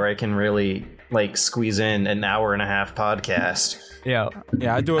day where I can really squeeze in an hour and a half podcast. Yeah,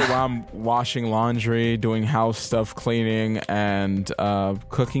 I do it while I'm washing laundry, doing house stuff, cleaning, and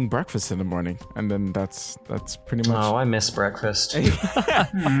cooking breakfast in the morning. And then that's pretty much. Oh, I miss breakfast.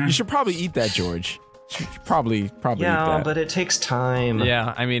 You should probably eat that, George. You should probably eat that. Yeah, but it takes time.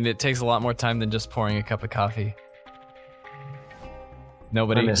 Yeah, I mean, it takes a lot more time than just pouring a cup of coffee.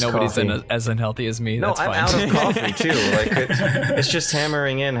 Nobody's as unhealthy as me. No, That's I'm fine. out of coffee too. It's just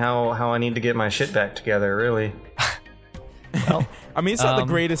hammering in how I need to get my shit back together. Really. Well, I mean, it's not the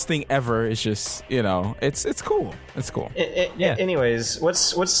greatest thing ever. It's just it's cool. It's cool. Yeah. Anyways,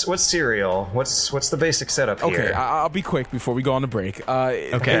 what's Serial? What's the basic setup here? Okay, I'll be quick before we go on the break.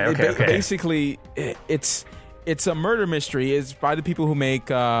 Okay. Basically, it's a murder mystery. It's by the people who make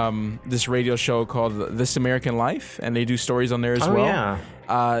this radio show called This American Life, and they do stories on there as well.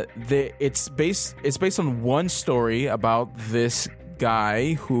 Yeah. It's based on one story about this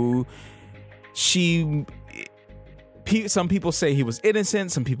guy who some people say he was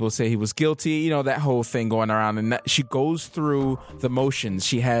innocent, some people say he was guilty, that whole thing going around, and she goes through the motions.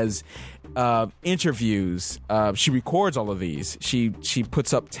 She has interviews, she records all of these, she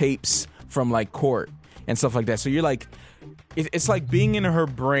puts up tapes from court and stuff like that. So you're it's like being in her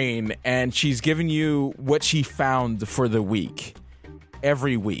brain, and she's giving you what she found for the week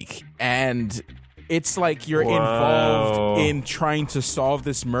every week, and it's like you're involved in trying to solve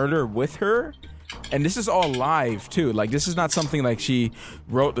this murder with her. And this is all live too. This is not something she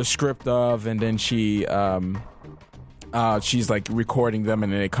wrote the script of and then she's recording them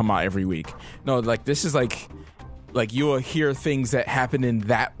and then they come out every week. No, this is you will hear things that happen in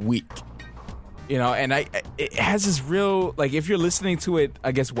that week. And it has this real if you're listening to it,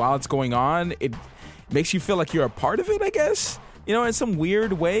 I guess while it's going on, it makes you feel like you're a part of it, I guess. In some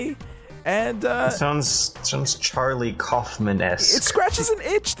weird way. And it sounds Charlie Kaufman-esque. It scratches an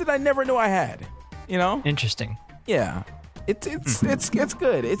itch that I never knew I had. Interesting. Yeah, it's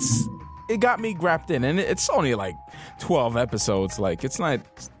good. It got me grabbed in, and it's only 12 episodes. It's not.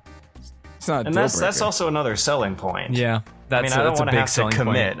 And that's also another selling point. Yeah, I don't want to have to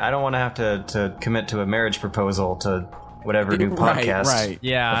commit. Point. I don't want to have to commit to a marriage proposal to whatever new podcast. Right.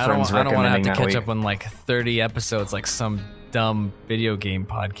 Yeah, I don't want to have to catch up on 30 episodes like some dumb video game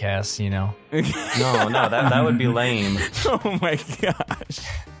podcast. No, that would be lame. Oh my gosh.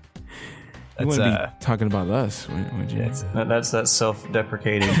 You wouldn't be talking about us, would you? That's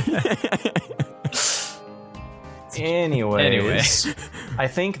self-deprecating. Anyways, I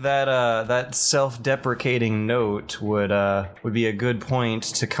think that self-deprecating note would be a good point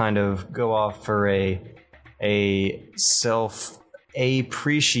to kind of go off for a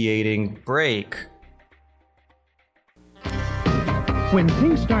self-appreciating break. When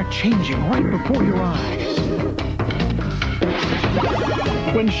things start changing right before your eyes.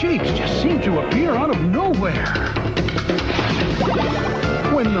 When shapes just seem to appear out of nowhere.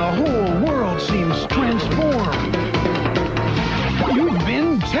 When the whole world seems transformed. You've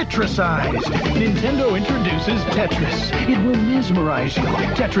been Tetrisized. Nintendo introduces Tetris. It will mesmerize you.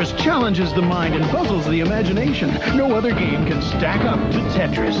 Tetris challenges the mind and puzzles the imagination. No other game can stack up to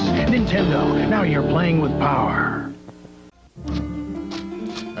Tetris. Nintendo, now you're playing with power.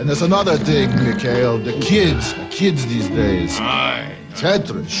 And there's another thing, Mikhail. The kids these days.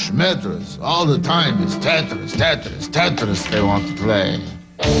 Tetris, Schmetris, all the time is Tetris they want to play.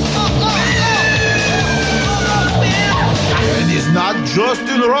 And it's not just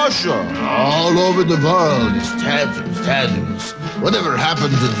in Russia. All over the world is Tetris. Whatever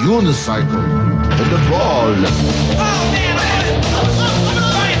happened to the unicycle and the ball?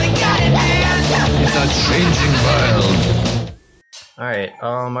 It's a changing world. All right,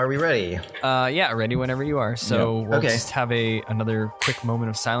 are we ready? Yeah, ready whenever you are. So Yeah. we'll Okay. just have another quick moment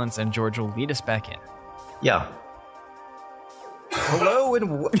of silence, and George will lead us back in. Yeah. Hello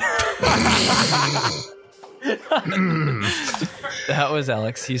and That was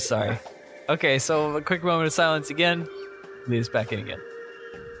Alex. He's sorry. Okay, so a quick moment of silence again. Lead us back in again.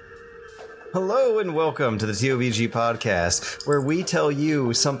 hello and welcome to the TOVG podcast, where we tell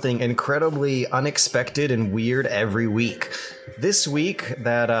you something incredibly unexpected and weird every week. This week,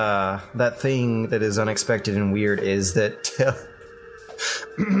 that thing that is unexpected and weird is that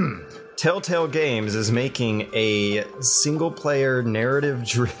Telltale Games is making a single-player,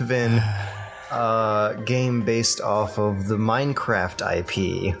 narrative-driven game based off of the Minecraft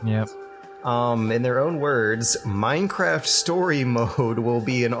IP. Yep. In their own words, Minecraft Story Mode will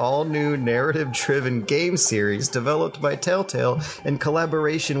be an all-new narrative-driven game series developed by Telltale in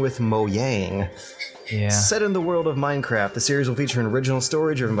collaboration with Mojang. Yeah. Set in the world of Minecraft, the series will feature an original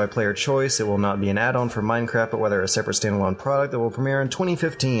story driven by player choice. It will not be an add-on for Minecraft, but rather a separate standalone product that will premiere in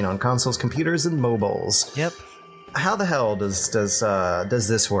 2015 on consoles, computers, and mobiles. Yep. How the hell does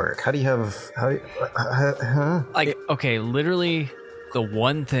this work? How do you have... huh? Like, okay, literally the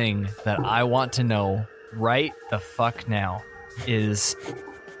one thing that I want to know right the fuck now is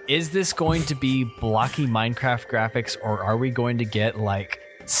this going to be blocky Minecraft graphics, or are we going to get like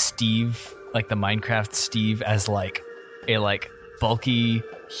Steve, like the Minecraft Steve, as like a bulky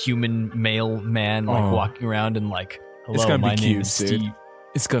human male man walking around and like, hello, It's gonna be my name cubes, is dude. Steve.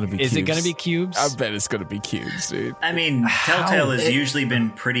 It's gonna be cubes. Is it gonna be cubes? I bet it's gonna be cubes, dude. I mean, Telltale has usually been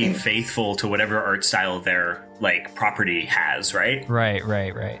pretty faithful to whatever art style their like property has, right? Right.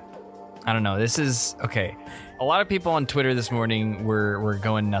 I don't know. This is okay. A lot of people on Twitter this morning were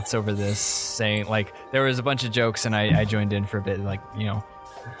going nuts over this, saying like there was a bunch of jokes, and I joined in for a bit, like, you know,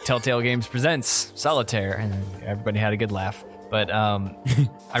 Telltale Games presents Solitaire, and everybody had a good laugh. But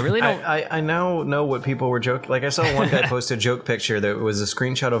I really don't. I now know what people were joking. Like, I saw one guy post a joke picture that was a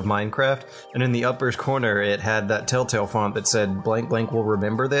screenshot of Minecraft, and in the upper corner it had that Telltale font that said "blank blank will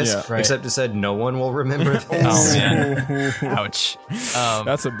remember this," Yeah, right. except it said "no one will remember this." Oh man, ouch.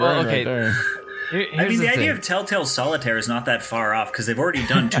 That's a burn okay. right there. I mean, the idea of Telltale Solitaire is not that far off because they've already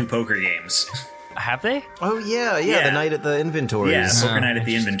done 2 poker games. Have they? Oh yeah, Yeah. the night at the inventories. Yeah, poker night at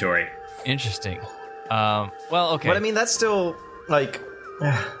the inventory. Interesting. Well, okay. But I mean, that's still like.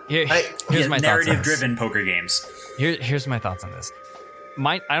 Here's I- my thoughts on this. Narrative-driven poker games. Here's my thoughts on this.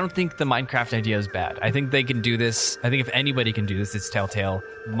 I don't think the Minecraft idea is bad. I think they can do this. I think if anybody can do this, it's Telltale.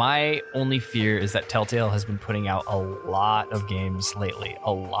 My only fear is that Telltale has been putting out a lot of games lately.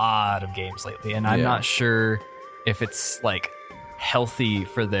 And I'm Yeah. not sure if it's like healthy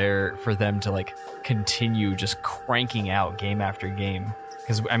for them to like continue just cranking out game after game.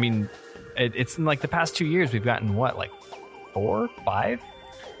 Because I mean, it's in like the past 2 years we've gotten what, like 4, 5?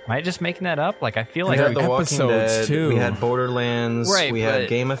 Am I just making that up? Like, I feel We like had The Walking episodes, Dead, too. we had Borderlands, Right, we had but-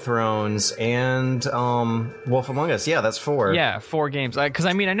 Game of Thrones, and Wolf Among Us. Yeah, that's 4. Yeah, 4 games. Because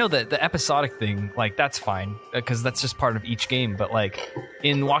I mean, I know that the episodic thing, like, that's fine, because that's just part of each game. But like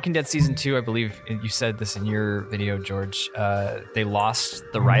in Walking Dead season 2, I believe you said this in your video, George. They lost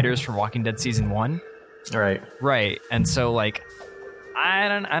the writers from Walking Dead season 1. All right. Right, and so like, I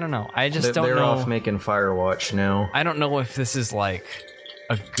don't know. I just don't They're know. off making Firewatch now. I don't know if this is like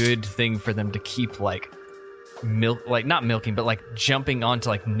a good thing for them to keep like not milking, but like jumping onto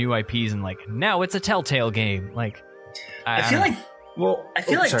like new IPs and like now it's a Telltale game. Like, I feel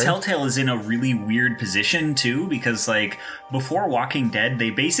like sorry. Telltale is in a really weird position too, because like before Walking Dead,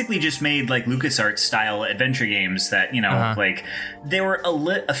 they basically just made like LucasArts style adventure games that, you know, like there were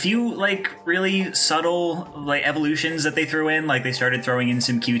a few like really subtle like evolutions that they threw in, like they started throwing in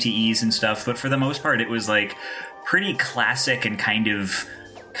some QTEs and stuff, but for the most part it was like pretty classic and kind of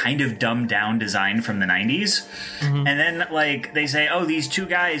kind of dumbed down design from the 90s. And then like they say, oh, these two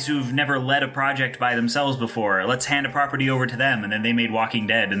guys who've never led a project by themselves before, let's hand a property over to them. And then they made Walking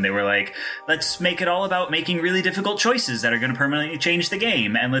Dead, and they were like, let's make it all about making really difficult choices that are going to permanently change the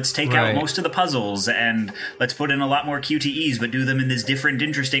game, and let's take out most of the puzzles, and let's put in a lot more QTEs but do them in this different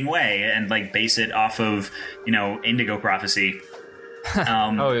interesting way, and like base it off of, you know, Indigo Prophecy.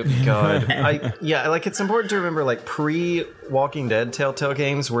 Oh god. Like it's important to remember, like, pre-Walking Dead Telltale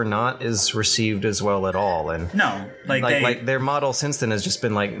games were not as received as well at all, and like their model since then has just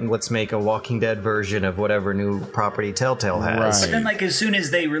been like, let's make a Walking Dead version of whatever new property Telltale has. But then like as soon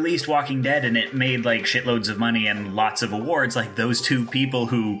as they released Walking Dead and it made like shitloads of money and lots of awards, like those two people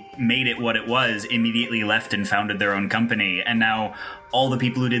who made it what it was immediately left and founded their own company, and now all the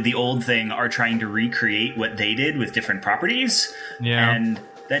people who did the old thing are trying to recreate what they did with different properties. Yeah. And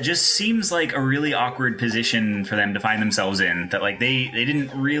that just seems like a really awkward position for them to find themselves in. That like they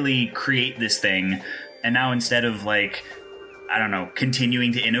didn't really create this thing, and now instead of like, I don't know,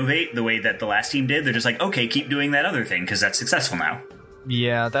 continuing to innovate the way that the last team did, they're just like, okay, keep doing that other thing because that's successful now.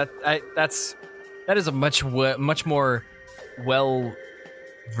 Yeah, that is a much more well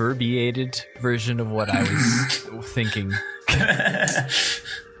verbiated version of what I was thinking.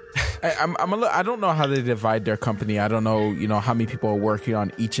 I don't know how they divide their company. I don't know, how many people are working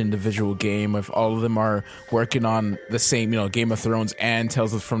on each individual game. If all of them are working on the same, Game of Thrones and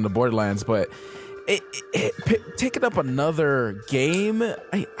Tales from the Borderlands, but taking up another game,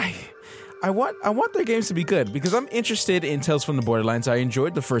 I want their games to be good because I'm interested in Tales from the Borderlands. I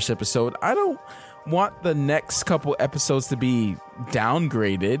enjoyed the first episode. I don't want the next couple episodes to be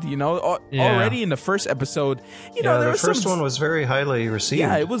downgraded, already in the first episode, the first one was very highly received.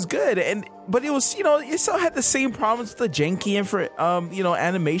 Yeah, it was good, but it was, it still had the same problems with the janky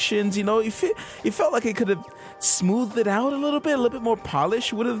animations. It felt like it could have smoothed it out a little bit more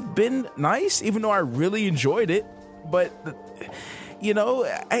polished would have been nice, even though I really enjoyed it. But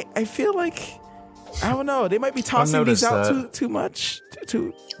I feel like, I don't know, they might be tossing these out too much.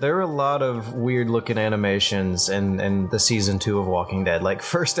 There are a lot of weird looking animations in the season 2 of Walking Dead. Like,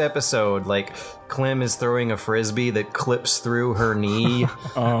 first episode, like, Clem is throwing a frisbee that clips through her knee.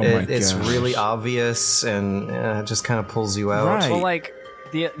 It's really obvious, and it just kind of pulls you out. Right. Well, like,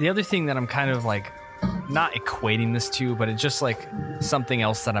 the other thing that I'm kind of like not equating this to, but it's just like something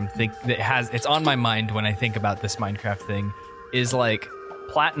else that it's on my mind when I think about this Minecraft thing, is like,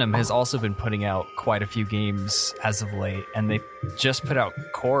 Platinum has also been putting out quite a few games as of late, and they just put out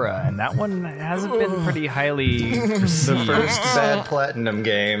Korra, and that one hasn't been pretty highly received. The first bad Platinum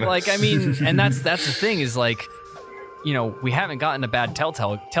game. Like, I mean, and that's the thing is, like, we haven't gotten a bad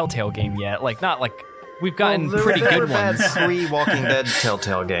Telltale game yet. Like, not like we've gotten pretty good ones. Bad pre-Walking Dead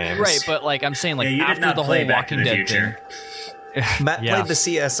Telltale games, right? But like, I'm saying, like, after the whole Walking Dead thing, Matt played the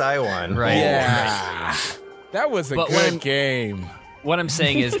CSI one, right? Yeah, that was a good game. What I'm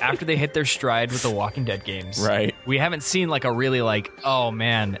saying is, after they hit their stride with the Walking Dead games, right, we haven't seen like a really like, oh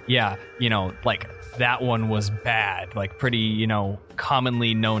man, yeah, like that one was bad, like pretty,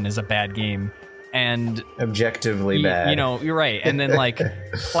 commonly known as a bad game, and objectively bad. You're right. And then like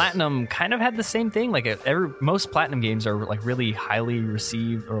Platinum kind of had the same thing. Like most Platinum games are like really highly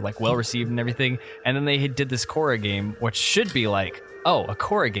received or like well received and everything. And then they did this Korra game, which should be like, oh, a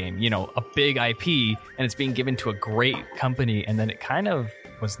Korra game, a big IP, and it's being given to a great company, and then it kind of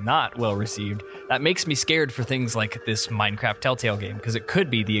was not well received. That makes me scared for things like this Minecraft Telltale game, because it could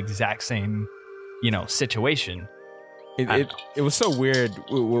be the exact same, situation. It was so weird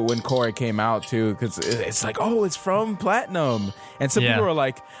when Korra came out too, because it's like, oh, it's from Platinum, and some people were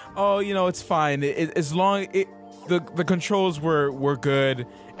like, oh, it's fine, as long the controls were good.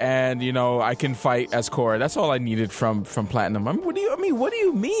 And I can fight as Korra. That's all I needed from Platinum. What do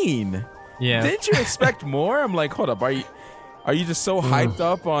you mean? Yeah. Didn't you expect more? I'm like, hold up. Are you just so hyped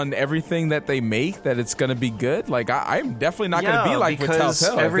up on everything that they make that it's gonna be good? Like, I'm definitely not gonna be like with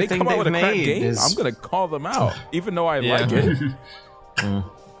Telltale. If they come out with a crap game, I'm gonna call them out, even though I like it.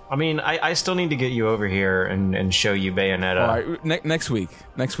 I mean, I still need to get you over here and show you Bayonetta. All right, next week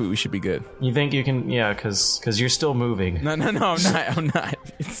we should be good. You think you can? Yeah, because you're still moving. No, I'm not.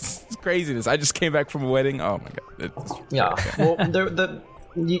 It's craziness. I just came back from a wedding. Oh my god. Well,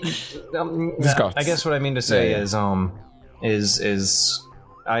 I guess what I mean to say is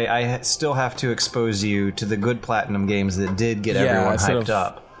I still have to expose you to the good Platinum games that did get everyone hyped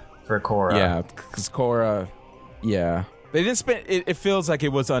up for Korra. Yeah, because Korra, they didn't spend. It feels like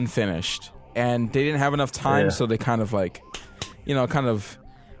it was unfinished, and they didn't have enough time, so they kind of like,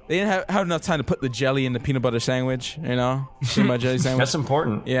 They didn't have enough time to put the jelly in the peanut butter sandwich, you know? Peanut butter jelly sandwich. That's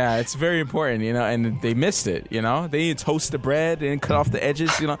important. Yeah, it's very important, you know, and they missed it, you know? They didn't toast the bread, they didn't cut off the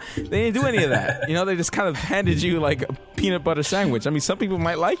edges, you know? They didn't do any of that, you know? They just kind of handed you, like, a peanut butter sandwich. I mean, some people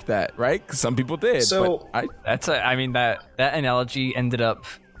might like that, right? 'Cause some people did. So, that analogy ended up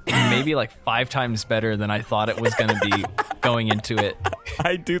maybe like 5 times better than I thought it was going to be going into it.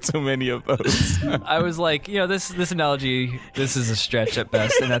 I do too many of those. I was like, this analogy, this is a stretch at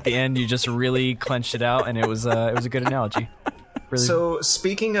best, and at the end you just really clenched it out, and it was a good analogy. Really. So,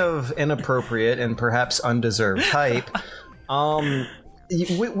 speaking of inappropriate and perhaps undeserved hype,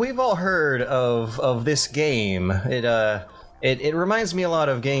 we've all heard of this game. It reminds me a lot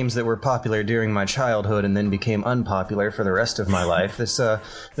of games that were popular during my childhood and then became unpopular for the rest of my life.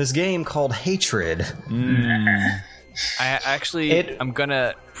 This game called Hatred. I'm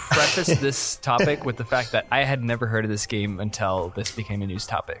gonna preface this topic with the fact that I had never heard of this game until this became a news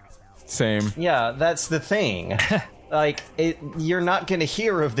topic. Same. Yeah, that's the thing. You're not going to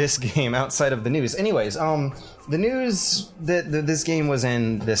hear of this game outside of the news. Anyways, the news that this game was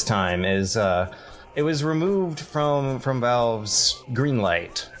in this time is it was removed from Valve's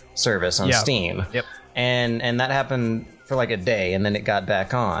Greenlight service on Steam. Yep. And that happened for like a day, and then it got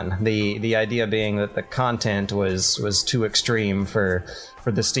back on. The idea being that the content was too extreme for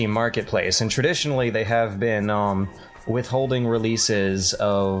the Steam marketplace. And traditionally they have been withholding releases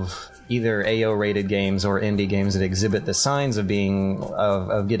of either AO rated games or indie games that exhibit the signs of being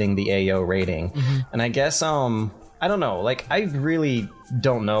of getting the AO rating. Mm-hmm. And I guess I don't know, like I really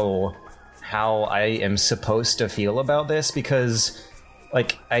don't know how I am supposed to feel about this, because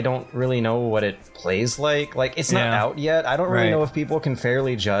like I don't really know what it plays like. Like it's not out yet. I don't really know if people can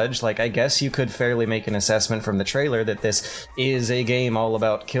fairly judge. Like I guess you could fairly make an assessment from the trailer that this is a game all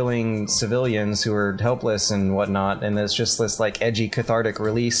about killing civilians who are helpless and whatnot, and it's just this like edgy cathartic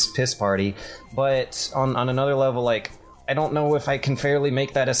release piss party. But on another level, like I don't know if I can fairly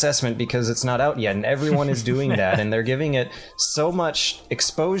make that assessment because it's not out yet, and everyone is doing that, and they're giving it so much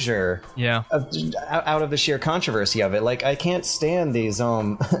exposure out of the sheer controversy of it. Like, I can't stand these,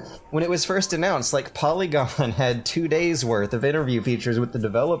 when it was first announced, like, Polygon had 2 days worth of interview features with the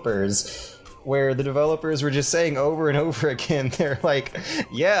developers, where the developers were just saying over and over again, they're like,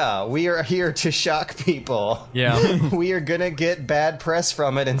 yeah, we are here to shock people. Yeah. We are gonna get bad press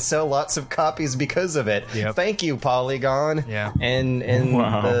from it and sell lots of copies because of it. Yep. Thank you, Polygon. Yeah. And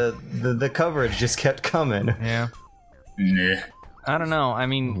the coverage just kept coming. Yeah. Nah. I don't know. I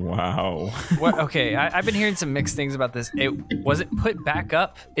mean, Wow. Okay, I've been hearing some mixed things about this. Was it put back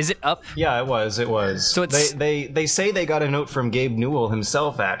up? Is it up? Yeah, it was. So it's they say they got a note from Gabe Newell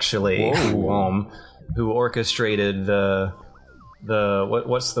himself, actually, who orchestrated the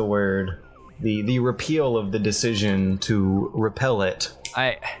what's the word? The repeal of the decision to repel it.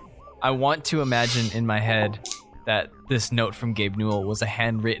 I want to imagine in my head that this note from Gabe Newell was a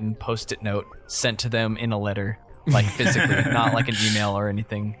handwritten post-it note sent to them in a letter. Like physically, not like an email or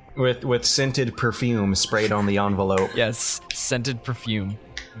anything. With scented perfume sprayed on the envelope. Yes, scented perfume.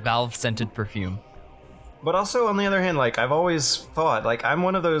 Valve scented perfume. But also, on the other hand, like, I've always thought, like, I'm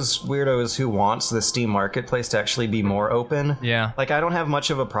one of those weirdos who wants the Steam marketplace to actually be more open. Yeah. Like, I don't have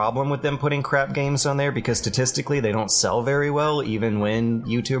much of a problem with them putting crap games on there, because statistically they don't sell very well, even when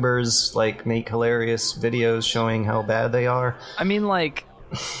YouTubers, like, make hilarious videos showing how bad they are. I mean, like,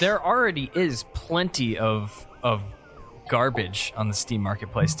 there already is plenty of garbage on the Steam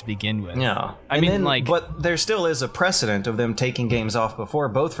marketplace to begin with. Yeah. I mean, like, but there still is a precedent of them taking games off before,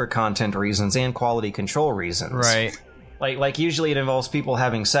 both for content reasons and quality control reasons. Right. Like usually it involves people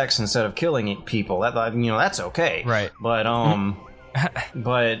having sex instead of killing people. That, you know, that's okay. Right. But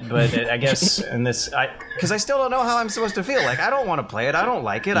but I guess in this, because I still don't know how I'm supposed to feel. Like, I don't want to play it. I don't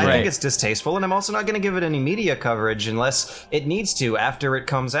like it. I think it's distasteful, and I'm also not going to give it any media coverage unless it needs to after it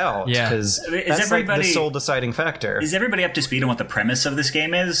comes out. Yeah, because that's like the sole deciding factor. Is everybody up to speed on what the premise of this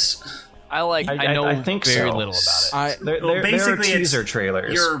game is? I think so. little about it. There are teaser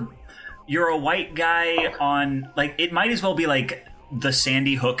trailers. You're a white guy on, like, it might as well be like the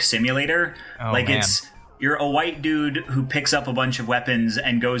Sandy Hook simulator. You're a white dude who picks up a bunch of weapons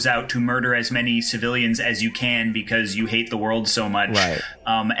and goes out to murder as many civilians as you can because you hate the world so much. Right.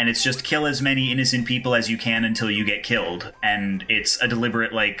 And it's just kill as many innocent people as you can until you get killed. And it's a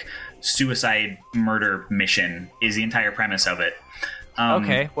deliberate, like, suicide murder mission is the entire premise of it.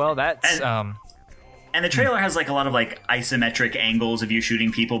 Okay, well, that's... And the trailer has, like, a lot of, like, isometric angles of you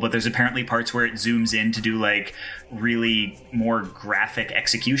shooting people, but there's apparently parts where it zooms in to do, like, really more graphic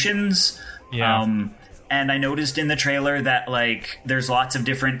executions. Yeah. And I noticed in the trailer that, like, there's lots of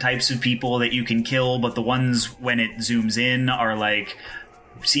different types of people that you can kill, but the ones when it zooms in are, like,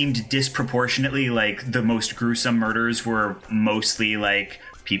 seemed disproportionately like the most gruesome murders were mostly like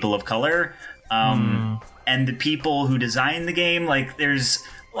people of color. And the people who designed the game, like, there's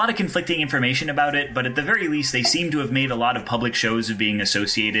a lot of conflicting information about it, but at the very least, they seem to have made a lot of public shows of being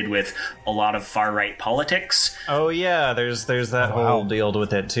associated with a lot of far-right politics. Oh yeah, there's that whole deal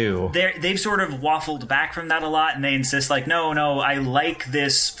with it too. They've sort of waffled back from that a lot, and they insist, like, no, I like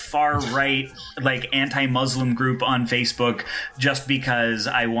this far-right, like, anti-Muslim group on Facebook just because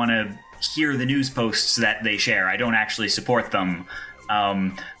I want to hear the news posts that they share. I don't actually support them.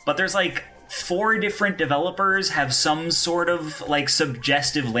 But there's, like, 4 different developers have some sort of like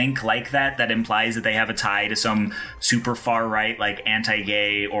suggestive link like that implies that they have a tie to some super far right, like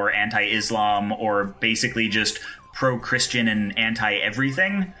anti-gay or anti-Islam or basically just pro-Christian and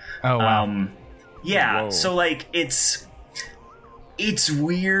anti-everything. Oh wow. Yeah. Whoa. So like it's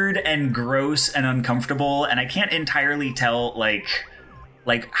weird and gross and uncomfortable, and I can't entirely tell like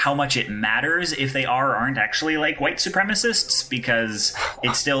how much it matters if they are or aren't actually like white supremacists, because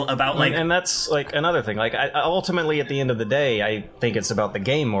it's still about like, and that's like another thing. Like, ultimately at the end of the day, I think it's about the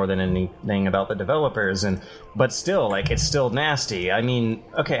game more than anything about the developers. But still, like, it's still nasty. I mean,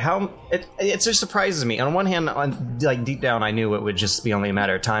 okay, it just surprises me. On one hand, like deep down, I knew it would just be only a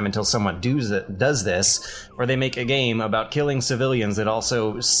matter of time until someone does this, or they make a game about killing civilians that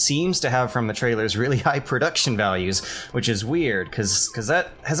also seems to have from the trailers really high production values, which is weird because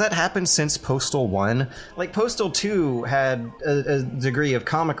has that happened since Postal 1? Like, Postal 2 had a degree of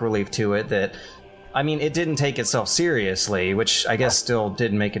comic relief to it that, I mean, it didn't take itself seriously, which I guess still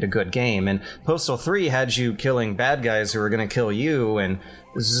did make it a good game. And Postal 3 had you killing bad guys who were going to kill you, and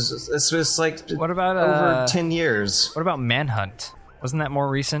this was like What about over 10 years. What about Manhunt? Wasn't that more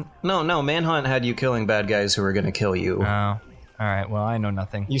recent? No, Manhunt had you killing bad guys who were going to kill you. Oh. All right, well, I know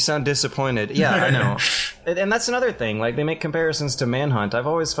nothing. You sound disappointed. Yeah, I know. And that's another thing. Like, they make comparisons to Manhunt. I've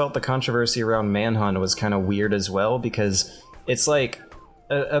always felt the controversy around Manhunt was kind of weird as well, because it's like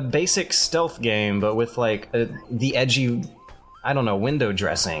a basic stealth game, but with, like, the edgy, I don't know, window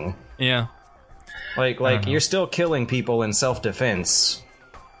dressing. Yeah. Like you're still killing people in self-defense.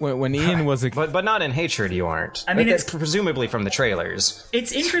 When Ian was but not in hatred, you aren't. I mean, it's presumably from the trailers.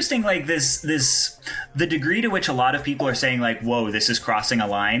 It's interesting, like, the degree to which a lot of people are saying, like, whoa, this is crossing a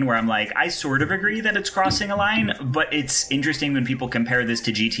line, where I'm like, I sort of agree that it's crossing a line, but it's interesting when people compare this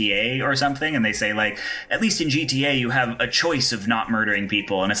to GTA or something, and they say, like, at least in GTA you have a choice of not murdering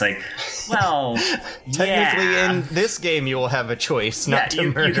people, and it's like, well, Technically, in this game you will have a choice not to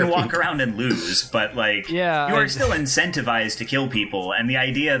murder you can walk people. around and lose, but, like, Yeah, you are still incentivized to kill people, and the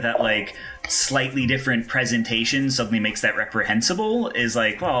idea that, like, slightly different presentation suddenly makes that reprehensible is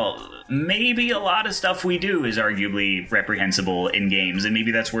like, well, maybe a lot of stuff we do is arguably reprehensible in games, and maybe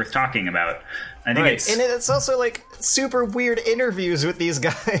that's worth talking about. I think Right. And it's also like super weird interviews with these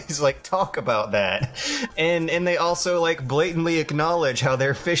guys like talk about that. And they also like blatantly acknowledge how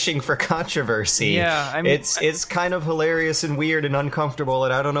they're fishing for controversy. Yeah, I mean, it's kind of hilarious and weird and uncomfortable,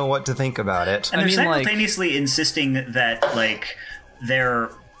 and I don't know what to think about it. And they're I mean, like- simultaneously insisting that, like, they're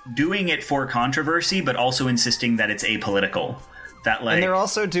doing it for controversy, but also insisting that it's apolitical. That, like, And they're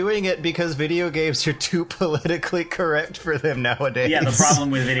also doing it because video games are too politically correct for them nowadays. yeah, the problem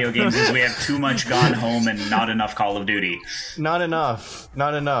with video games is we have too much Gone Home and not enough Call of Duty. Not enough.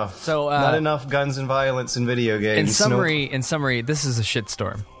 So, not enough guns and violence in video games. In summary, this is a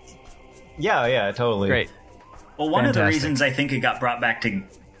shitstorm. Yeah, totally. Great. Well, one of the Fantastic. reasons I think it got brought back to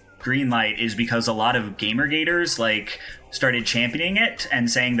Greenlight is because a lot of Gamergaters, like, started championing it and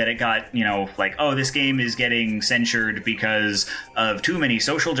saying that it got, you know, like, oh, this game is getting censured because of too many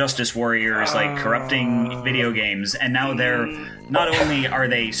social justice warriors, like, corrupting video games. And now they're, not only are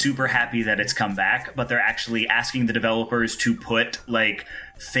they super happy that it's come back, but they're actually asking the developers to put, like,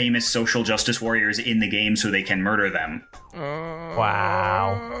 famous social justice warriors in the game so they can murder them.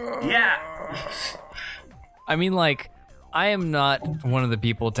 Wow. Yeah. I mean, like, I am not one of the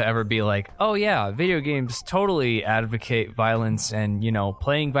people to ever be like, oh yeah, video games totally advocate violence, and, you know,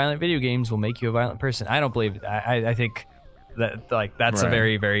 playing violent video games will make you a violent person. I don't believe it. I think that, like, that's a Right.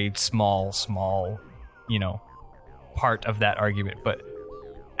 very, very small, you know, part of that argument. But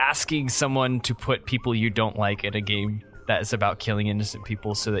asking someone to put people you don't like in a game that is about killing innocent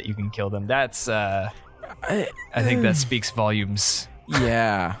people so that you can kill them, that's, I think that speaks volumes.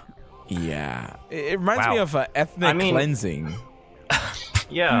 Yeah. It reminds me of ethnic cleansing.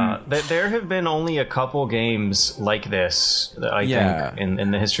 Yeah, there have been only a couple games like this, I think,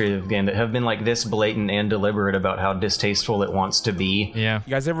 in the history of the game that have been like this blatant and deliberate about how distasteful it wants to be. Yeah.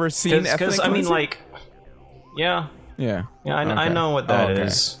 You guys ever seen ethnic Because, I cleansing? mean, like, yeah, Yeah, I okay. know what that Oh, okay.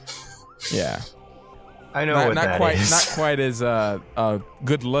 is. Yeah. I know what that is. Not quite as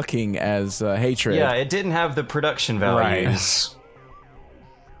good looking as Hatred. Yeah, it didn't have the production values.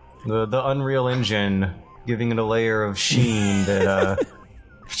 Right. The Unreal Engine giving it a layer of sheen that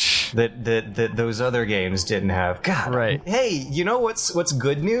that those other games didn't have. God. Right. Hey, you know what's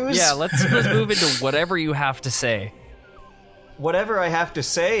good news? Yeah, let's move into whatever you have to say. Whatever I have to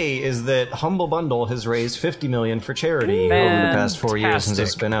say is that Humble Bundle has raised $50 million for charity over the past 4 years since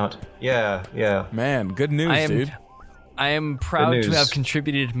it's been out. Yeah. Man, good news, dude. I am proud to have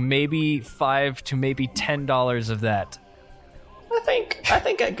contributed maybe $5 to maybe $10 of that. I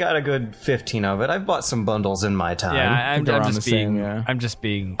think I got a good 15 of it. I've bought some bundles in my time. Yeah, I'm just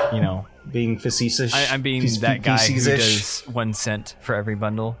being, being facetious. I'm being that guy who does 1 cent for every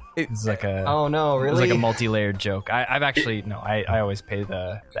bundle. It's like a oh no, really? It's like a multi-layered joke. I've actually I always pay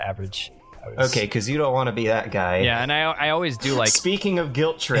the average. Okay, because you don't want to be that guy. Yeah, and I always do like. Speaking of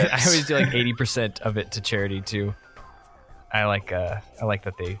guilt trips, I always do like 80% of it to charity too. I like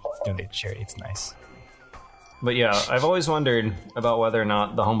that they donate to charity. It's nice. But yeah, I've always wondered about whether or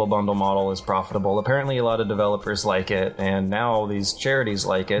not the Humble Bundle model is profitable. Apparently a lot of developers like it, and now these charities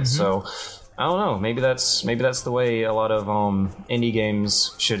like it, so I don't know, maybe that's the way a lot of indie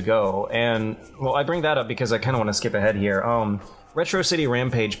games should go. And, well, I bring that up because I kind of want to skip ahead here. Retro City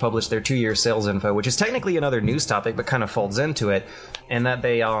Rampage published their 2-year sales info, which is technically another news topic, but kind of folds into it, and that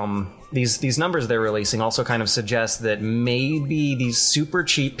they these numbers they're releasing also kind of suggest that maybe these super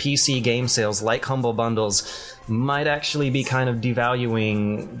cheap PC game sales like Humble Bundles might actually be kind of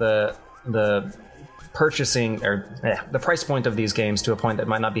devaluing the purchasing or the price point of these games to a point that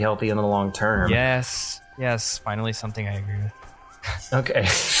might not be healthy in the long term. Yes, finally something I agree with. Okay.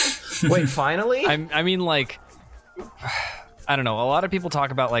 Wait, finally? I mean, like, I don't know. A lot of people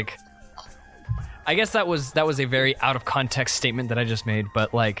talk about, like, I guess that was a very out of context statement that I just made,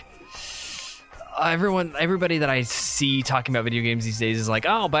 but like everybody that I see talking about video games these days is like, oh,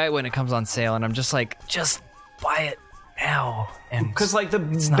 I'll buy it when it comes on sale, and I'm just like, just buy it now. And because like the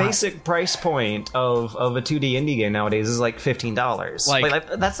basic price point of a 2D indie game nowadays is like $15. Like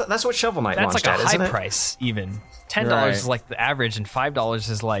that's what Shovel Knight launched at, isn't it? That's like a high price. Even $10 is like the average, and $5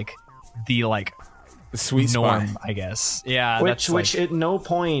 is like the sweet norm, spot, I guess. Yeah, which at no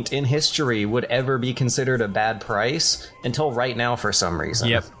point in history would ever be considered a bad price until right now for some reason.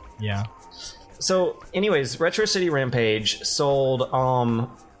 Yep. Yeah. So, anyways, Retro City Rampage sold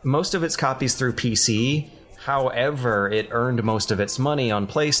most of its copies through PC. However, it earned most of its money on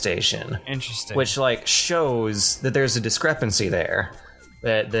PlayStation. Interesting. Which shows that there's a discrepancy there.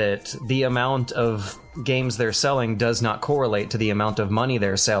 That the amount of games they're selling does not correlate to the amount of money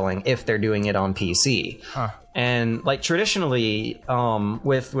they're selling if they're doing it on PC. Huh. And traditionally,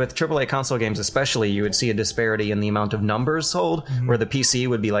 with AAA console games especially, you would see a disparity in the amount of numbers sold, where the PC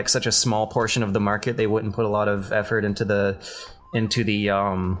would be like such a small portion of the market, they wouldn't put a lot of effort into the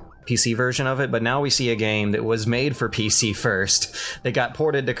PC version of it. But now we see a game that was made for PC first, that got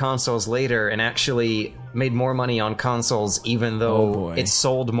ported to consoles later, and actually made more money on consoles, even though it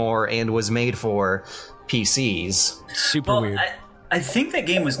sold more and was made for PCs. Super weird. I think that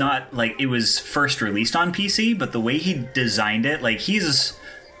game was not, it was first released on PC, but the way he designed it,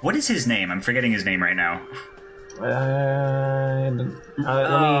 what is his name? I'm forgetting his name right now. I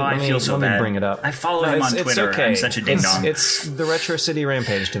feel so bad. Let me bring it up. I follow him on Twitter. Okay. I'm such a ding-dong. It's the Retro City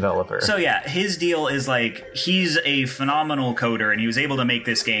Rampage developer. So yeah, his deal is he's a phenomenal coder, and he was able to make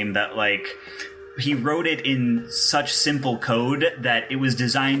this game that he wrote it in such simple code that it was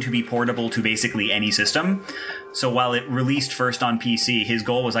designed to be portable to basically any system. So while it released first on PC, his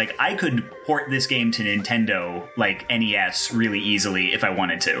goal was I could port this game to Nintendo, NES, really easily if I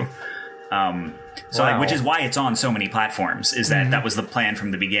wanted to. Which is why it's on so many platforms, is that that was the plan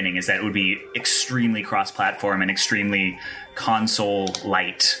from the beginning, is that it would be extremely cross-platform and extremely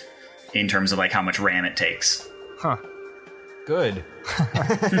console-light in terms of how much RAM it takes. Huh. Good.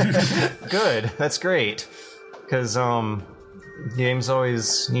 Good. That's great. Because games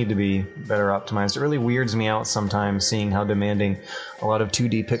always need to be better optimized. It really weirds me out sometimes seeing how demanding a lot of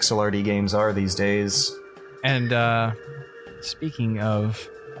 2D pixel arty games are these days. And speaking of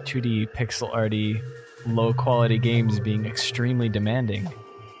 2D pixel arty, low quality games being extremely demanding.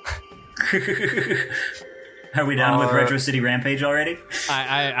 Are we done with Retro City Rampage already?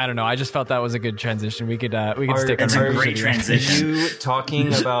 I don't know. I just felt that was a good transition. We could stick on It's a great transition. You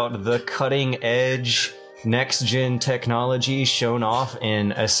talking about the cutting edge next gen technology shown off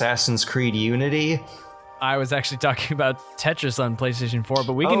in Assassin's Creed Unity? I was actually talking about Tetris on PlayStation 4,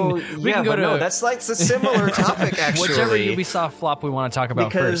 but we can go to... No, that's like a similar topic, actually. Whichever Ubisoft flop we want to talk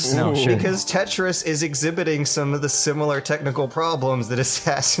about first. No, sure. Because Tetris is exhibiting some of the similar technical problems that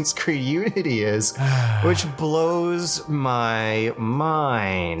Assassin's Creed Unity is, which blows my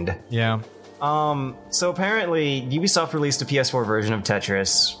mind. Yeah. So apparently, Ubisoft released a PS4 version of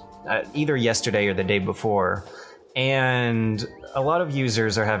Tetris either yesterday or the day before, and a lot of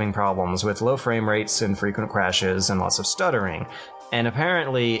users are having problems with low frame rates and frequent crashes and lots of stuttering. And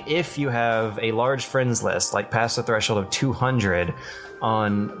apparently, if you have a large friends list, like past the threshold of 200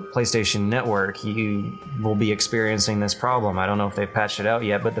 on PlayStation Network, you will be experiencing this problem. I don't know if they've patched it out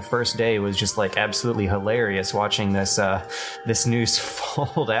yet, but the first day was just like absolutely hilarious watching this news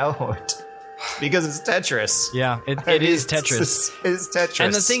fold out. Because it's Tetris. Yeah, it is Tetris. It's Tetris.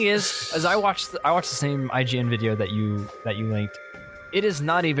 And the thing is, as I watched the same IGN video that you linked, it is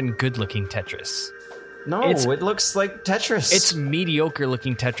not even good looking Tetris. No, it looks like Tetris. It's mediocre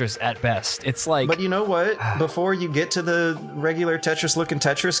looking Tetris at best. It's like... But you know what? Before you get to the regular Tetris looking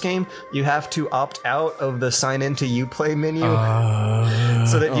Tetris game, you have to opt out of the sign into Uplay menu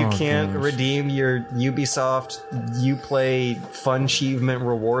so that you can't redeem your Ubisoft Uplay Fun Achievement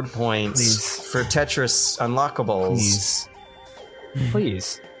reward points for Tetris unlockables.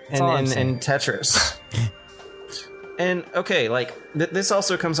 Please. And Tetris. And, okay, like, this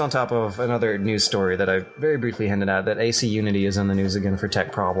also comes on top of another news story that I very briefly hinted at, that AC Unity is in the news again for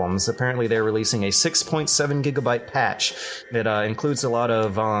tech problems. Apparently, they're releasing a 6.7 gigabyte patch that includes a lot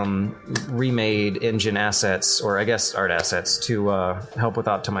of remade engine assets, or I guess art assets, to help with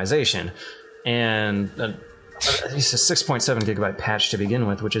optimization. And... it's a 6.7 gigabyte patch to begin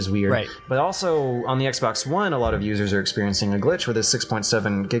with, which is weird. Right. But also, on the Xbox One, a lot of users are experiencing a glitch where this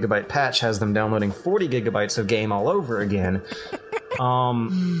 6.7 gigabyte patch has them downloading 40 gigabytes of game all over again.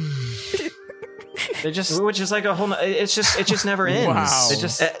 Which is like a whole... It just never ends. Wow. It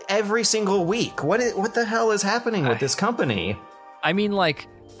just every single week. What the hell is happening with this company? I mean, like,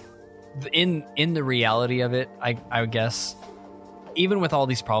 in the reality of it, I guess, even with all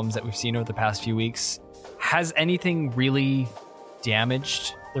these problems that we've seen over the past few weeks, has anything really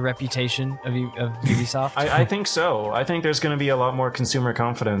damaged the reputation of Ubisoft? I think so. I think there's going to be a lot more consumer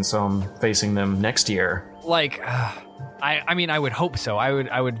confidence facing them next year. Like, I mean, I would hope so.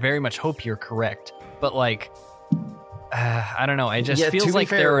 I would very much hope you're correct. But like, I don't know. It just feels like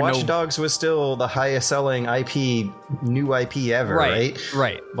there are Watch Dogs was still the highest selling new IP ever, right?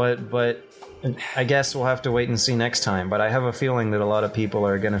 Right. But I guess we'll have to wait and see next time. But I have a feeling that a lot of people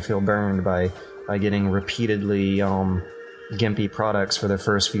are going to feel burned by getting repeatedly gimpy products for the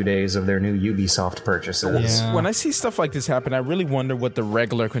first few days of their new Ubisoft purchases. When I see stuff like this happen, I really wonder what the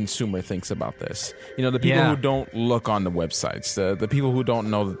regular consumer thinks about this. You know, the people who don't look on the websites, the people who don't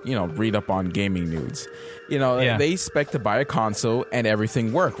know, read up on gaming news. They expect to buy a console and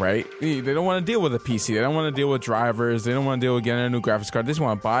everything work, right? They don't want to deal with a PC. They don't want to deal with drivers. They don't want to deal with getting a new graphics card. They just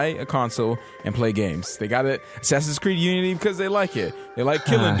want to buy a console and play games. They got it, Assassin's Creed Unity, because they like it. They like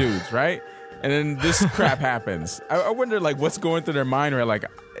killing dudes, right? And then this crap happens. I wonder, like, what's going through their mind, where, like,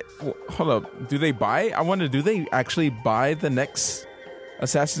 hold up, do they buy? I wonder, do they actually buy the next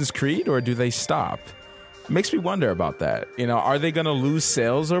Assassin's Creed, or do they stop? It makes me wonder about that. Are they going to lose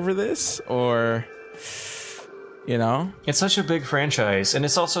sales over this, or... It's such a big franchise, and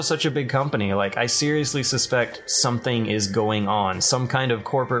it's also such a big company. Like, I seriously suspect something is going on. Some kind of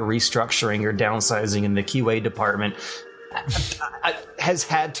corporate restructuring or downsizing in the QA department has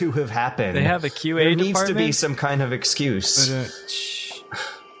had to have happened. They have a QA There department? needs to be some kind of excuse.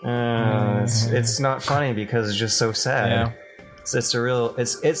 It's not funny because it's just so sad. Yeah. It's a real...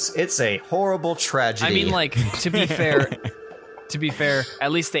 It's a horrible tragedy. I mean, like, to be fair,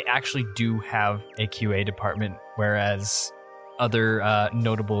 at least they actually do have a QA department, whereas other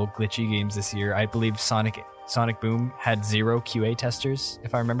notable glitchy games this year, I believe Sonic Boom had 0 QA testers,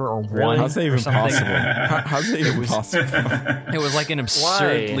 if I remember, or 1. How's that even possible? How's that even possible? It was like an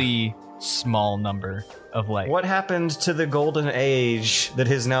absurdly small number of, like... What happened to the golden age that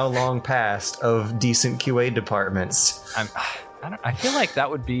has now long passed of decent QA departments? I feel like that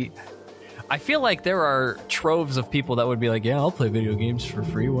would be... I feel like there are troves of people that would be like, yeah, I'll play video games for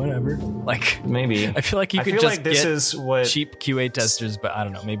free, whatever. Like, maybe. I feel like you could just get cheap QA testers, but I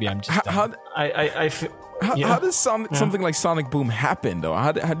don't know. Maybe I'm just dumb. How does something like Sonic Boom happen, though?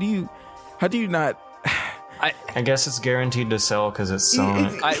 How do you not... I guess it's guaranteed to sell because it's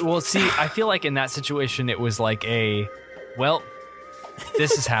Sonic. I feel like in that situation, it was like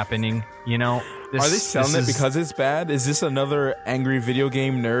this is happening, Are they selling it because it's bad? Is this another angry video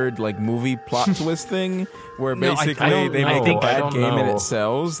game nerd, like, movie plot twist thing where basically they make a bad game and it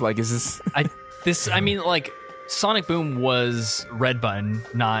sells? Like, is this... Sonic Boom was Red Button,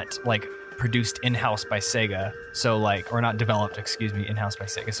 not like produced in-house by Sega, so like, or not developed, in-house by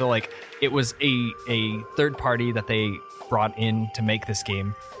Sega. So like, it was a third party that they brought in to make this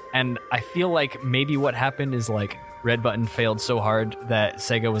game, and I feel like maybe what happened is like Red Button failed so hard that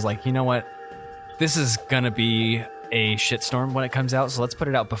Sega was like, you know what, this is gonna be a shitstorm when it comes out, so let's put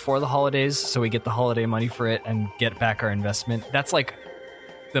it out before the holidays so we get the holiday money for it and get back our investment. That's like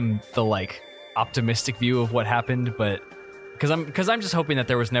the like optimistic view of what happened, but because I'm just hoping that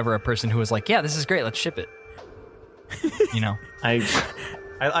there was never a person who was like, yeah, this is great, let's ship it. You know,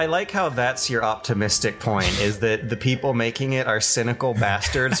 I like how that's your optimistic point, is that the people making it are cynical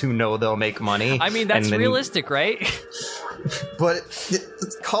bastards who know they'll make money. I mean, that's realistic, right? But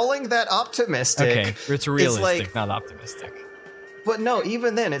calling that optimistic, okay, it's realistic, like, not optimistic. But no,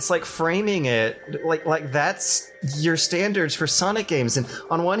 even then, it's like framing it like that's your standards for Sonic games. And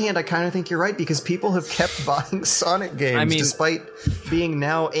on one hand, I kind of think you're right, because people have kept buying Sonic games despite being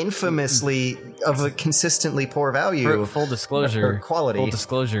now infamously of a consistently poor value. Full disclosure, or quality. Full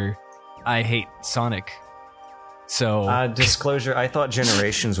disclosure, I hate Sonic. So disclosure, I thought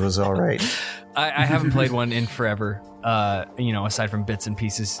Generations was all right. I haven't played one in forever. Aside from bits and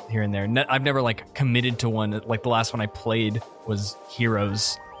pieces here and there, I've never like committed to one. Like the last one I played was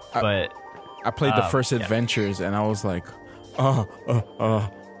Heroes, but I played the first Adventures, and I was like,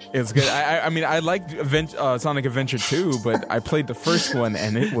 it's good. I mean, I liked Sonic Adventure 2, but I played the first one,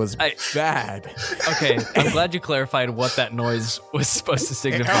 and it was bad. Okay, I'm glad you clarified what that noise was supposed to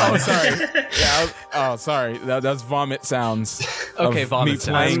signify. Oh, sorry. Yeah, sorry. That's vomit sounds. Okay, vomit me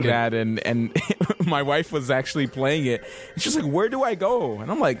sounds. playing that, and my wife was actually playing it. And she's like, "Where do I go?"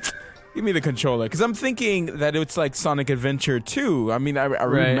 And I'm like, give me the controller, because I'm thinking that it's like Sonic Adventure 2. I mean, I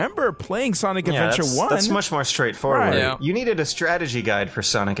remember playing Sonic Adventure 1. That's much more straightforward. Right. Yeah. You needed a strategy guide for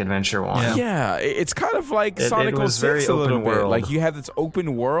Sonic Adventure 1. Yeah, it's kind of like Sonic was 06 very a little open bit. world. Like you have this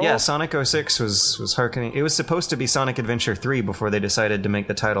open world. Yeah, Sonic 06 was harkening. It was supposed to be Sonic Adventure 3 before they decided to make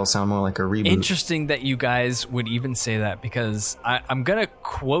the title sound more like a reboot. Interesting that you guys would even say that, because I'm gonna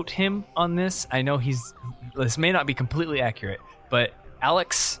quote him on this. I know this may not be completely accurate, but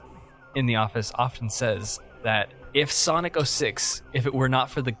Alex in the office often says that if Sonic 06, if it were not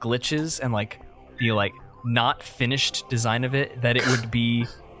for the glitches and like the like not finished design of it, that it would be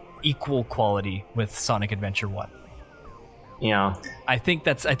equal quality with Sonic Adventure 1. Yeah. I think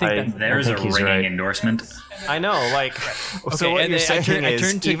that's There's a he's ringing right. endorsement. I know, like, Okay, so what and you're then saying I turned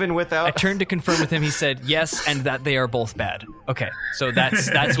is, I turned to confirm with him. He said yes, and that they are both bad. Okay, so that's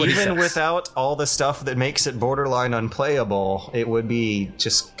what he says. even without all the stuff that makes it borderline unplayable, it would be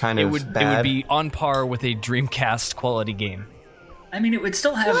just kind of bad. It would be on par with a Dreamcast quality game. I mean, it would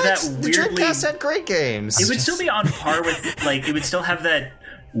still have What? that The weirdly. Dreamcast had great games. It would still be on par with, like, it would still have that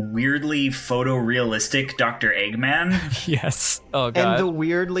weirdly photorealistic Dr. Eggman. Yes. Oh god. And the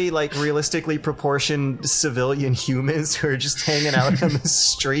weirdly, like, realistically proportioned civilian humans who are just hanging out on the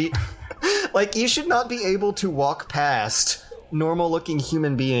street. Like, you should not be able to walk past normal-looking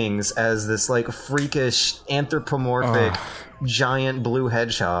human beings as this, like, freakish, anthropomorphic, giant blue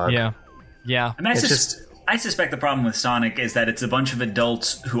hedgehog. Yeah. Yeah. I mean, I suspect the problem with Sonic is that it's a bunch of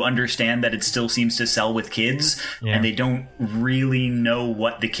adults who understand that it still seems to sell with kids, and they don't really know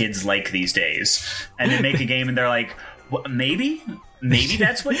what the kids like these days. And they make a game and they're like, well, maybe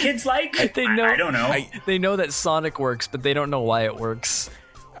that's what kids like? I don't know. They know that Sonic works, but they don't know why it works.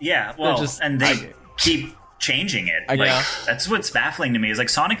 Yeah, well, and they keep changing it. That's what's baffling to me, is like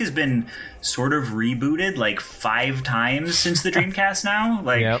Sonic has been sort of rebooted like 5 times since the Dreamcast now.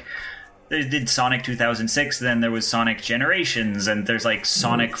 Like, they did Sonic 2006, then there was Sonic Generations, and there's like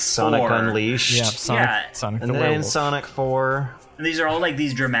Sonic 4. Sonic Unleashed. Yeah, Sonic and the then Werewolf. Sonic 4. And these are all like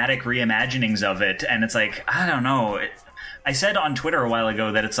these dramatic reimaginings of it, and it's like, I don't know. I said on Twitter a while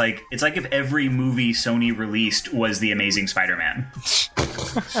ago that it's like if every movie Sony released was The Amazing Spider-Man.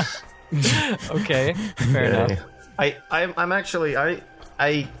 Okay, fair enough.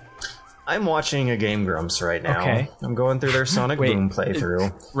 I'm watching a Game Grumps right now. Okay. I'm going through their Sonic Boom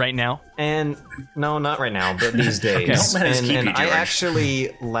playthrough. Right now? And no, not right now, but these days. Don't let us keep and you, I George.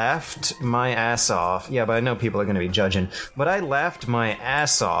 actually laughed my ass off. Yeah, but I know people are going to be judging. But I laughed my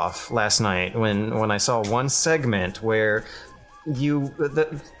ass off last night when I saw one segment where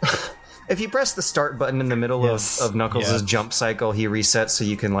if you press the start button in the middle of Knuckles' jump cycle, he resets so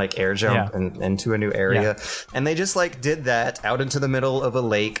you can like air jump into a new area. Yeah. And they just like did that out into the middle of a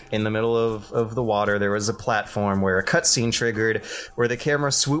lake, in the middle of the water. There was a platform where a cutscene triggered, where the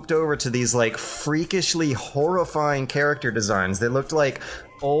camera swooped over to these like freakishly horrifying character designs. They looked like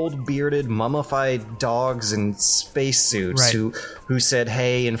old bearded mummified dogs in spacesuits who said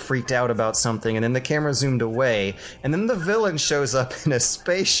hey and freaked out about something, and then the camera zoomed away, and then the villain shows up in a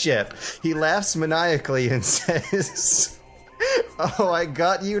spaceship. He laughs maniacally and says, "Oh, I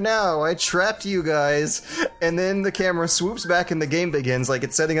got you now. I trapped you guys." And then the camera swoops back and the game begins like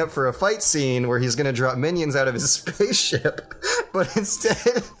it's setting up for a fight scene where he's going to drop minions out of his spaceship. But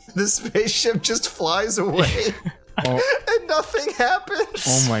instead, the spaceship just flies away. And nothing happens.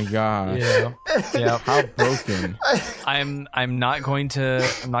 Oh my god. Yeah. How broken. I'm not gonna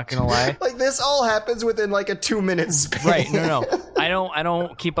lie. Like, this all happens within like a 2-minute span. Right, no. I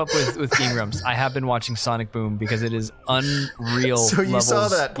don't keep up with Game Grumps. I have been watching Sonic Boom because it is unreal. So you levels. saw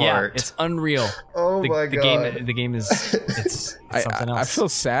that part. Yeah, it's unreal. Oh my god. The game is it's something else. I feel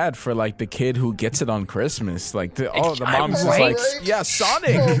sad for like the kid who gets it on Christmas. Like the mom's just right? like, yeah,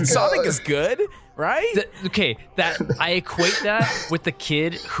 Sonic. Oh, Sonic is good, right? That I equate that with the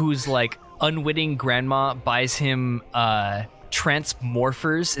kid who's like unwitting grandma buys him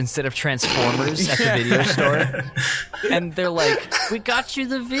Transmorphers instead of Transformers at the video store, and they're like, "We got you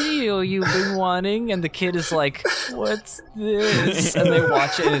the video you've been wanting," and the kid is like, "What's this?" And they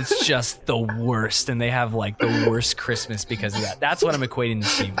watch it, and it's just the worst, and they have like the worst Christmas because of that. That's what I'm equating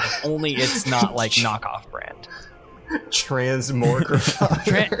this game with. Only it's not like knockoff brand.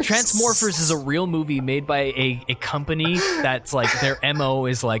 Transmorphers is a real movie made by a company that's like, their MO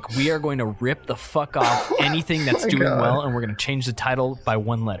is like, we are going to rip the fuck off anything that's doing well, and we're going to change the title by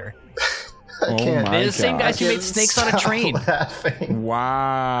one letter. They're the same guys who made Snakes on a Train.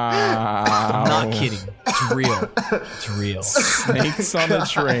 Wow. Not kidding. It's real. It's real. Snakes on a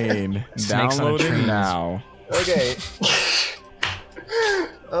Train. Download it now. Okay.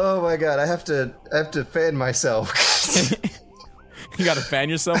 Oh my god, I have to fan myself. You gotta fan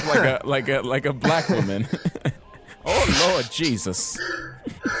yourself like a black woman. Oh Lord Jesus.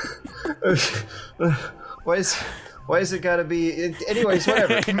 Why is it gotta be? Anyways,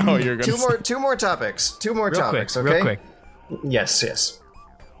 whatever. I know you're gonna two more topics. Okay. Real quick. Yes.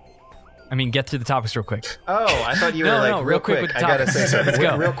 I mean, get through the topics real quick. Oh, I thought you were like, real quick. with the I gotta topics. say something. Let's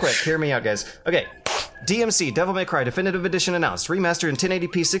go. Real quick. Hear me out, guys. Okay. DMC, Devil May Cry Definitive Edition announced. Remastered in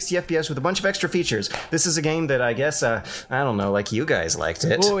 1080p, 60 FPS with a bunch of extra features. This is a game that I guess, I don't know, like you guys liked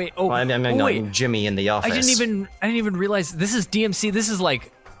it. Wait. Jimmy in the office. I didn't even realize this is DMC. This is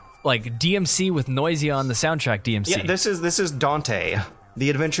like DMC with Noisia on the soundtrack. DMC. Yeah, this is Dante.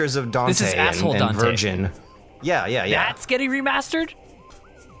 The Adventures of Dante This is asshole and Dante. Virgin. Yeah. That's getting remastered?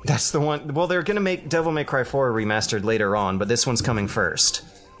 That's the one. Well, they're going to make Devil May Cry 4 remastered later on, but this one's coming first.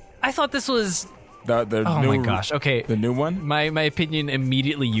 I thought this was... The oh new, my gosh, okay. The new one? My opinion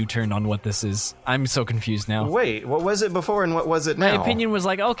immediately U-turned on what this is. I'm so confused now. Wait, what was it before and what was it now? My opinion was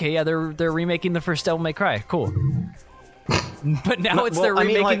like, okay, yeah, they're remaking the first Devil May Cry. Cool. But now they're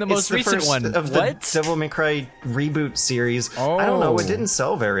remaking the most recent one. Of what? The Devil May Cry reboot series. Oh. I don't know, it didn't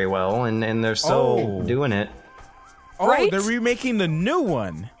sell very well, and they're still doing it. Oh, Right? they're remaking the new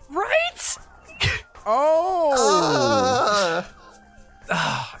one. Right? Oh.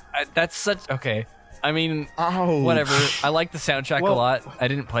 That's such... Okay. I mean, Ouch. whatever. I like the soundtrack a lot. I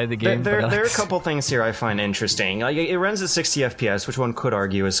didn't play the game. There but are a couple things here I find interesting. Like, it runs at 60 FPS, which one could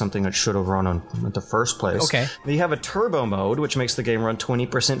argue is something that should have run on at the first place. Okay. You have a turbo mode, which makes the game run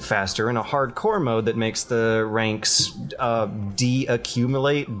 20% faster, and a hardcore mode that makes the ranks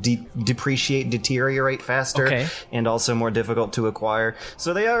deteriorate faster, and also more difficult to acquire.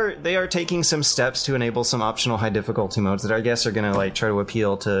 So they are taking some steps to enable some optional high difficulty modes that I guess are going to like try to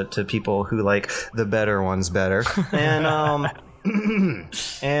appeal to people who like the better ones better. And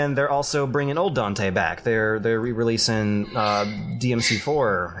and they're also bringing old Dante back. They're re-releasing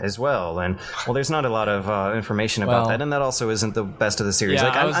DMC4 as well. And well, there's not a lot of information about that, and that also isn't the best of the series. Yeah,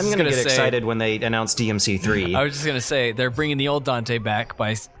 like I'm going to get excited when they announce DMC3. I was just gonna say they're bringing the old Dante back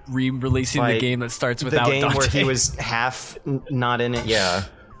by re-releasing the game that starts without the game Dante. where he was half not in it. Yeah,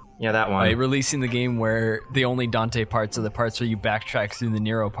 that one. By releasing the game where the only Dante parts are the parts where you backtrack through the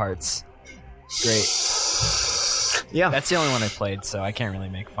Nero parts. Great. Yeah, that's the only one I played, so I can't really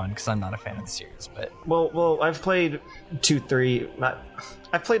make fun because I'm not a fan of the series. But well, I've played 2, 3.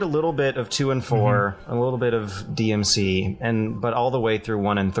 I've played a little bit of 2 and 4, a little bit of DMC, but all the way through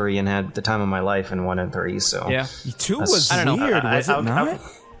 1 and 3, and had the time of my life in 1 and 3. So yeah, 2 was weird, was it not?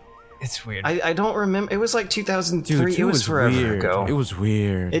 It's weird. I don't remember. It was like 2003. Dude, it was forever weird. ago. It was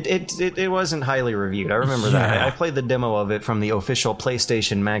weird. It wasn't highly reviewed. I remember that. I played the demo of it from the official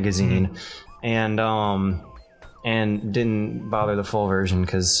PlayStation magazine, and didn't bother the full version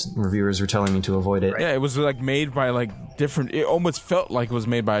because reviewers were telling me to avoid it. Yeah, it was like made by like different. It almost felt like it was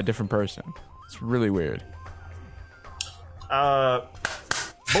made by a different person. It's really weird.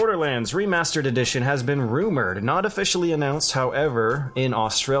 Borderlands Remastered Edition has been rumored, not officially announced. However, in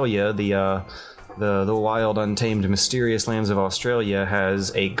Australia, the wild, untamed, mysterious lands of Australia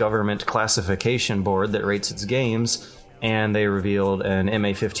has a government classification board that rates its games, and they revealed an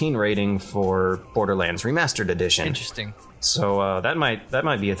MA15 rating for Borderlands Remastered Edition. Interesting. So that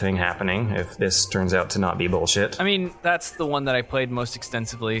might be a thing happening if this turns out to not be bullshit. I mean, that's the one that I played most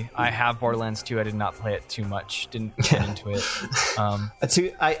extensively. I have Borderlands 2. I did not play it too much. Didn't get into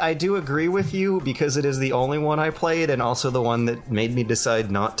it. I do agree with you because it is the only one I played and also the one that made me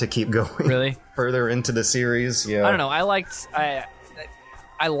decide not to keep going Really? further into the series. Yeah. I don't know.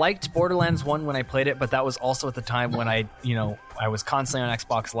 I liked Borderlands 1 when I played it, but that was also at the time when I was constantly on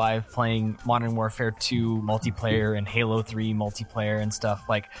Xbox Live playing Modern Warfare 2 multiplayer and Halo 3 multiplayer and stuff.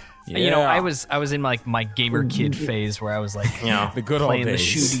 Like, I was in like my gamer kid phase where I was like, the good old playing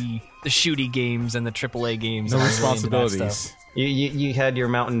days. the shooty games and the AAA games. No I was really into that responsibilities. stuff. You had your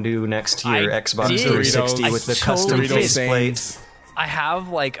Mountain Dew next to your I Xbox did. 360 I with the totally custom did. faceplate. I have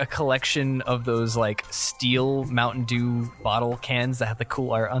like a collection of those like steel Mountain Dew bottle cans that have the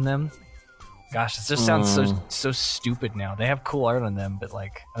cool art on them. Gosh, it just sounds so stupid now. They have cool art on them, but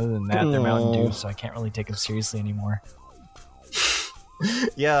like other than that, they're Mountain Dew, so I can't really take them seriously anymore.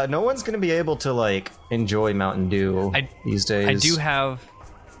 Yeah, no one's gonna be able to like enjoy Mountain Dew these days. I do have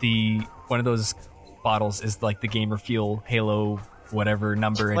one of those bottles is like the Gamer Fuel Halo whatever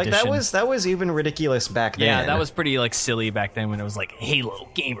number like edition. that was even ridiculous back then. Yeah, that was pretty like silly back then when it was like Halo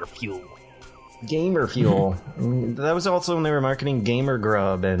Gamer Fuel. Gamer Fuel. That was also when they were marketing Gamer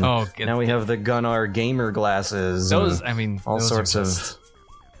Grub, and now we have the Gunnar Gamer glasses. Those, all those sorts are of.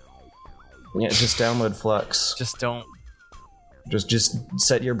 Yeah, just download Flux. Just don't. Just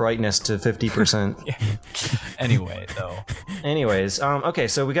set your brightness to 50%. Anyway, though. Anyways, okay,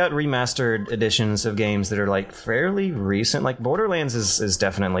 so we got remastered editions of games that are like fairly recent. Like Borderlands is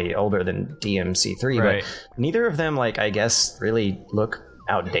definitely older than DMC3, Right. but neither of them, like, I guess, really look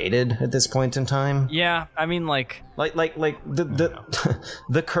outdated at this point in time. Yeah, I mean, like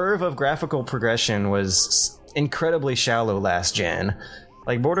the curve of graphical progression was incredibly shallow last gen.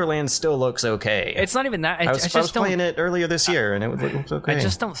 Like Borderlands still looks okay. It's not even that. I was playing it earlier this year, and it looks okay. I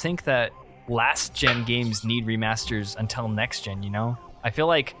just don't think that last gen games need remasters until next gen. You know, I feel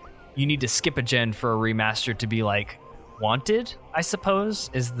like you need to skip a gen for a remaster to be like wanted. I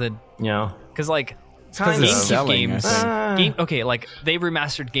suppose is the because like GameCube games. Like they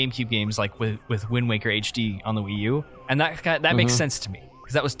remastered GameCube games like with Wind Waker HD on the Wii U, and that makes sense to me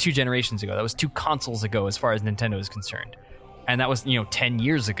because that was 2 generations ago. That was 2 consoles ago as far as Nintendo is concerned. And that was, 10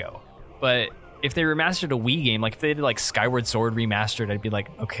 years ago. But if they remastered a Wii game, like if they did like Skyward Sword remastered, I'd be like,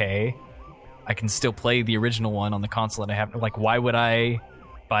 okay, I can still play the original one on the console that I have. Like, why would I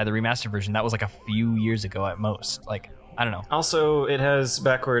buy the remastered version? That was like a few years ago at most. Like, I don't know. Also, it has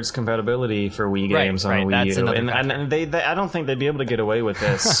backwards compatibility for Wii games on Wii U. And they I don't think they'd be able to get away with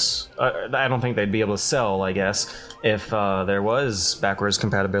this. I don't think they'd be able to sell, I guess, if there was backwards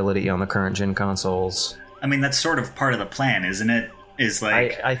compatibility on the current gen consoles. I mean, that's sort of part of the plan, isn't it? Is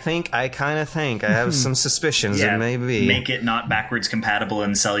like I kind of think I have some suspicions that maybe make it not backwards compatible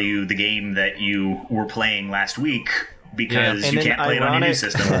and sell you the game that you were playing last week because you can't play it on your new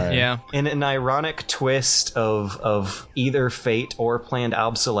system. Yeah. In an ironic twist of either fate or planned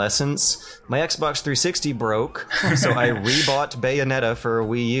obsolescence, my Xbox 360 broke, so I rebought Bayonetta for a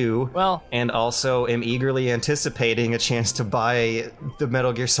Wii U, and also am eagerly anticipating a chance to buy the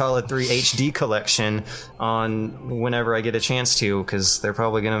Metal Gear Solid 3 HD collection on whenever I get a chance to, because they're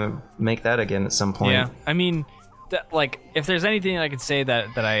probably going to make that again at some point. Yeah, I mean, if there's anything I could say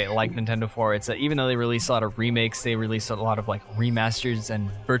that I like Nintendo for, it's that even though they release a lot of remakes, they release a lot of like remasters and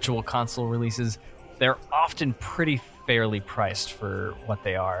virtual console releases, they're often pretty fairly priced for what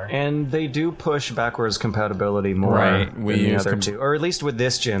they are. And they do push backwards compatibility more than the other two. Or at least with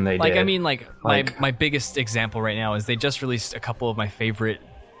this gen they did. I mean, my biggest example right now is they just released a couple of my favorite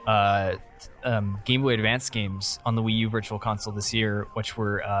Game Boy Advance games on the Wii U Virtual Console this year, which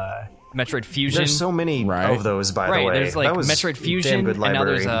were Metroid Fusion. There's so many of those, by the way. There's like Metroid Fusion, and now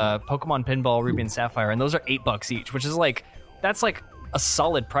there's Pokemon Pinball, Ruby and Sapphire, and those are $8 each, which is that's like a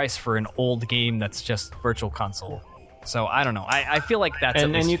solid price for an old game that's just Virtual Console. So I don't know. I feel like that's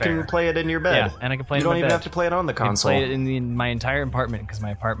and you fair. can play it in your bed. Yeah, and I can play it in my bed. You don't even have to play it on the console. I can play it in my entire apartment because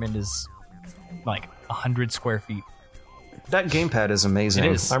my apartment is like 100 square feet. That gamepad is amazing.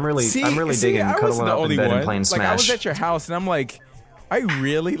 It is. I'm really digging cuddling up in bed and playing Smash. I was at your house and I'm like, I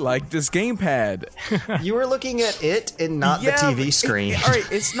really like this gamepad. You were looking at it and not the TV screen. All right,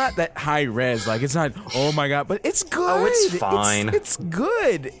 it's not that high res. Like, it's not, oh my God, but it's good. Oh, it's fine. It's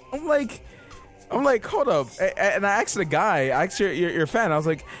good. I'm like, I'm like, hold up. And I asked the guy, I asked your fan, I was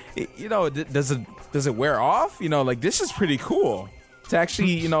like, you know, does it wear off? You know, like, this is pretty cool to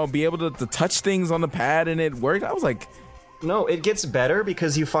actually, you know, be able to touch things on the pad and it worked. I was like, no, it gets better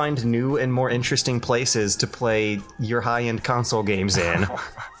because you find new and more interesting places to play your high-end console games in.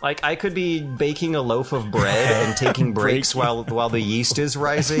 Like, I could be baking a loaf of bread and taking breaks while the yeast is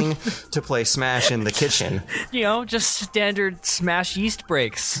rising to play Smash in the kitchen. You know, just standard Smash yeast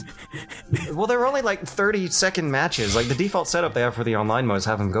breaks. Well, they're only like 30-second matches. Like, the default setup they have for the online modes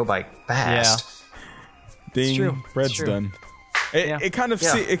have them go by fast. Yeah. ding, It's true. bread's done. It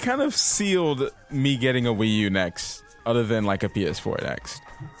kind of sealed me getting a Wii U next. Other than like a PS4 next,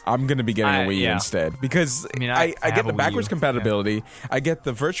 I'm gonna be getting a Wii U instead because I get the backwards compatibility. Yeah. I get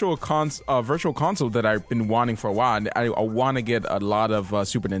the virtual console that I've been wanting for a while. I want to get a lot of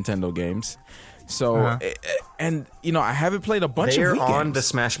Super Nintendo games. So and you know I haven't played a bunch of Wii games. They're on the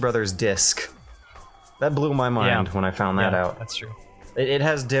Smash Brothers disc. That blew my mind when I found that out. That's true. It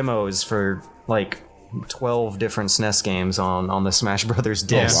has demos for like 12 different SNES games on the Smash Brothers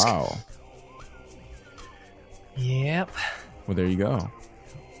disc. Oh, wow. Yep. Well, there you go.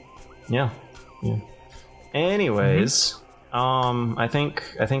 Yeah. Anyways, I think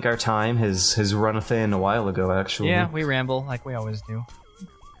our time has run thin a while ago. Actually, yeah, we ramble like we always do.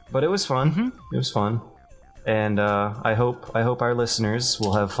 But it was fun. It was fun, and I hope our listeners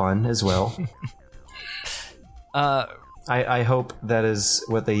will have fun as well. I hope that is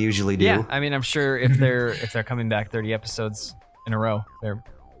what they usually do. Yeah, I mean, I'm sure if they're coming back 30 episodes in a row, they're.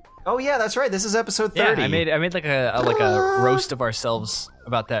 Oh yeah, that's right. This is episode 30. Yeah, I made like a roast of ourselves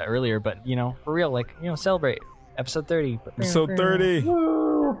about that earlier, but you know, for real, like, you know, celebrate episode 30. Episode 30.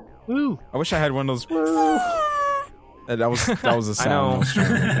 Woo! I wish I had one of those. That was a sound.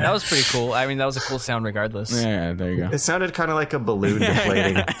 That was pretty cool. I mean, that was a cool sound regardless. Yeah, there you go. It sounded kind of like a balloon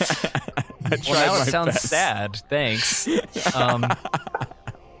deflating. Well, now it sounds sad. Thanks.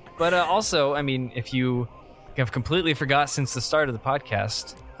 But also, I mean, if you have completely forgot since the start of the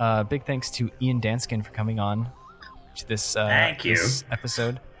podcast, big thanks to Ian Danskin for coming on to this, this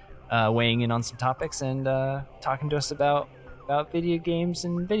episode, weighing in on some topics and talking to us about video games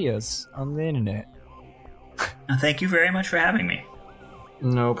and videos on the internet. Thank you very much for having me.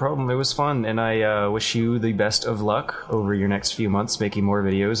 No problem. It was fun, and I wish you the best of luck over your next few months making more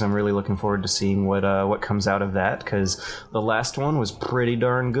videos. I'm really looking forward to seeing what comes out of that, because the last one was pretty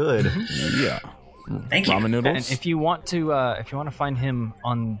darn good. Yeah. Thank you. Ramen noodles. And if you want to find him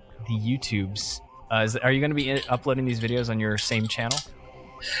on the YouTubes, are you going to be uploading these videos on your same channel?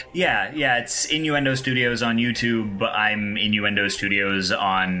 Yeah, it's Innuendo Studios on YouTube, but I'm Innuendo Studios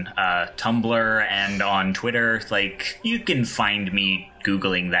on Tumblr and on Twitter. Like, you can find me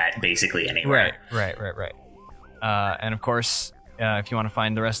Googling that basically anywhere. Right. And of course, if you want to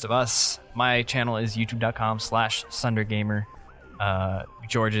find the rest of us, my channel is youtube.com/SunderGamer.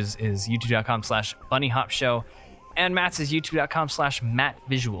 George's is youtube.com/BunnyHopShow, and Matt's is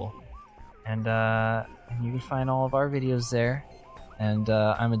youtube.com/MattVisual. And you can find all of our videos there. And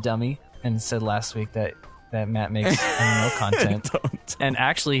I'm a dummy and said last week that Matt makes MMO content. And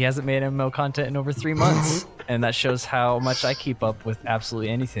actually, he hasn't made MMO content in over 3 months. And that shows how much I keep up with absolutely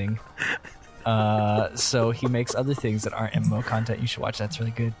anything. So he makes other things that aren't MMO content. You should watch. That's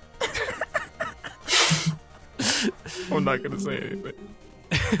really good. I'm not going to say anything.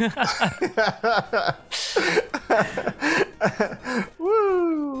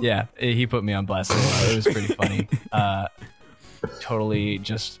 Woo! Yeah, he put me on blast. It was pretty funny. Totally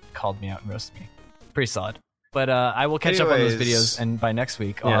just called me out and roasted me. Pretty solid. But I will catch up on those videos, and by next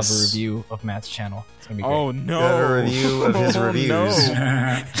week I'll have a review of Matt's channel. It's gonna be great. Oh no! A review of his reviews.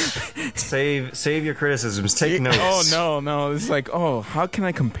 No. Save your criticisms. Take notes. Oh no! It's like, how can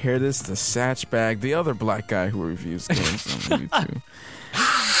I compare this to Satchbag, the other black guy who reviews games on YouTube?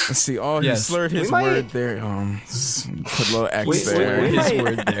 Let's see. He slurred his word there. Put a little X there. His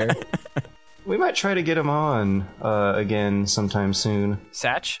word there. We might try to get him on again sometime soon.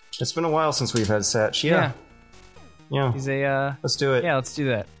 Satch? It's been a while since we've had Satch. Yeah. He's a. Let's do it. Yeah, let's do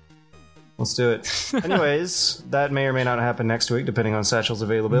that. Let's do it. Anyways, that may or may not happen next week, depending on Satchel's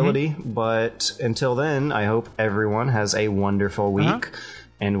availability. But until then, I hope everyone has a wonderful week,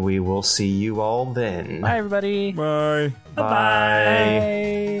 and we will see you all then. Bye, everybody. Bye.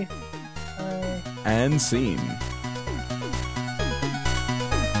 Bye. Bye. And scene.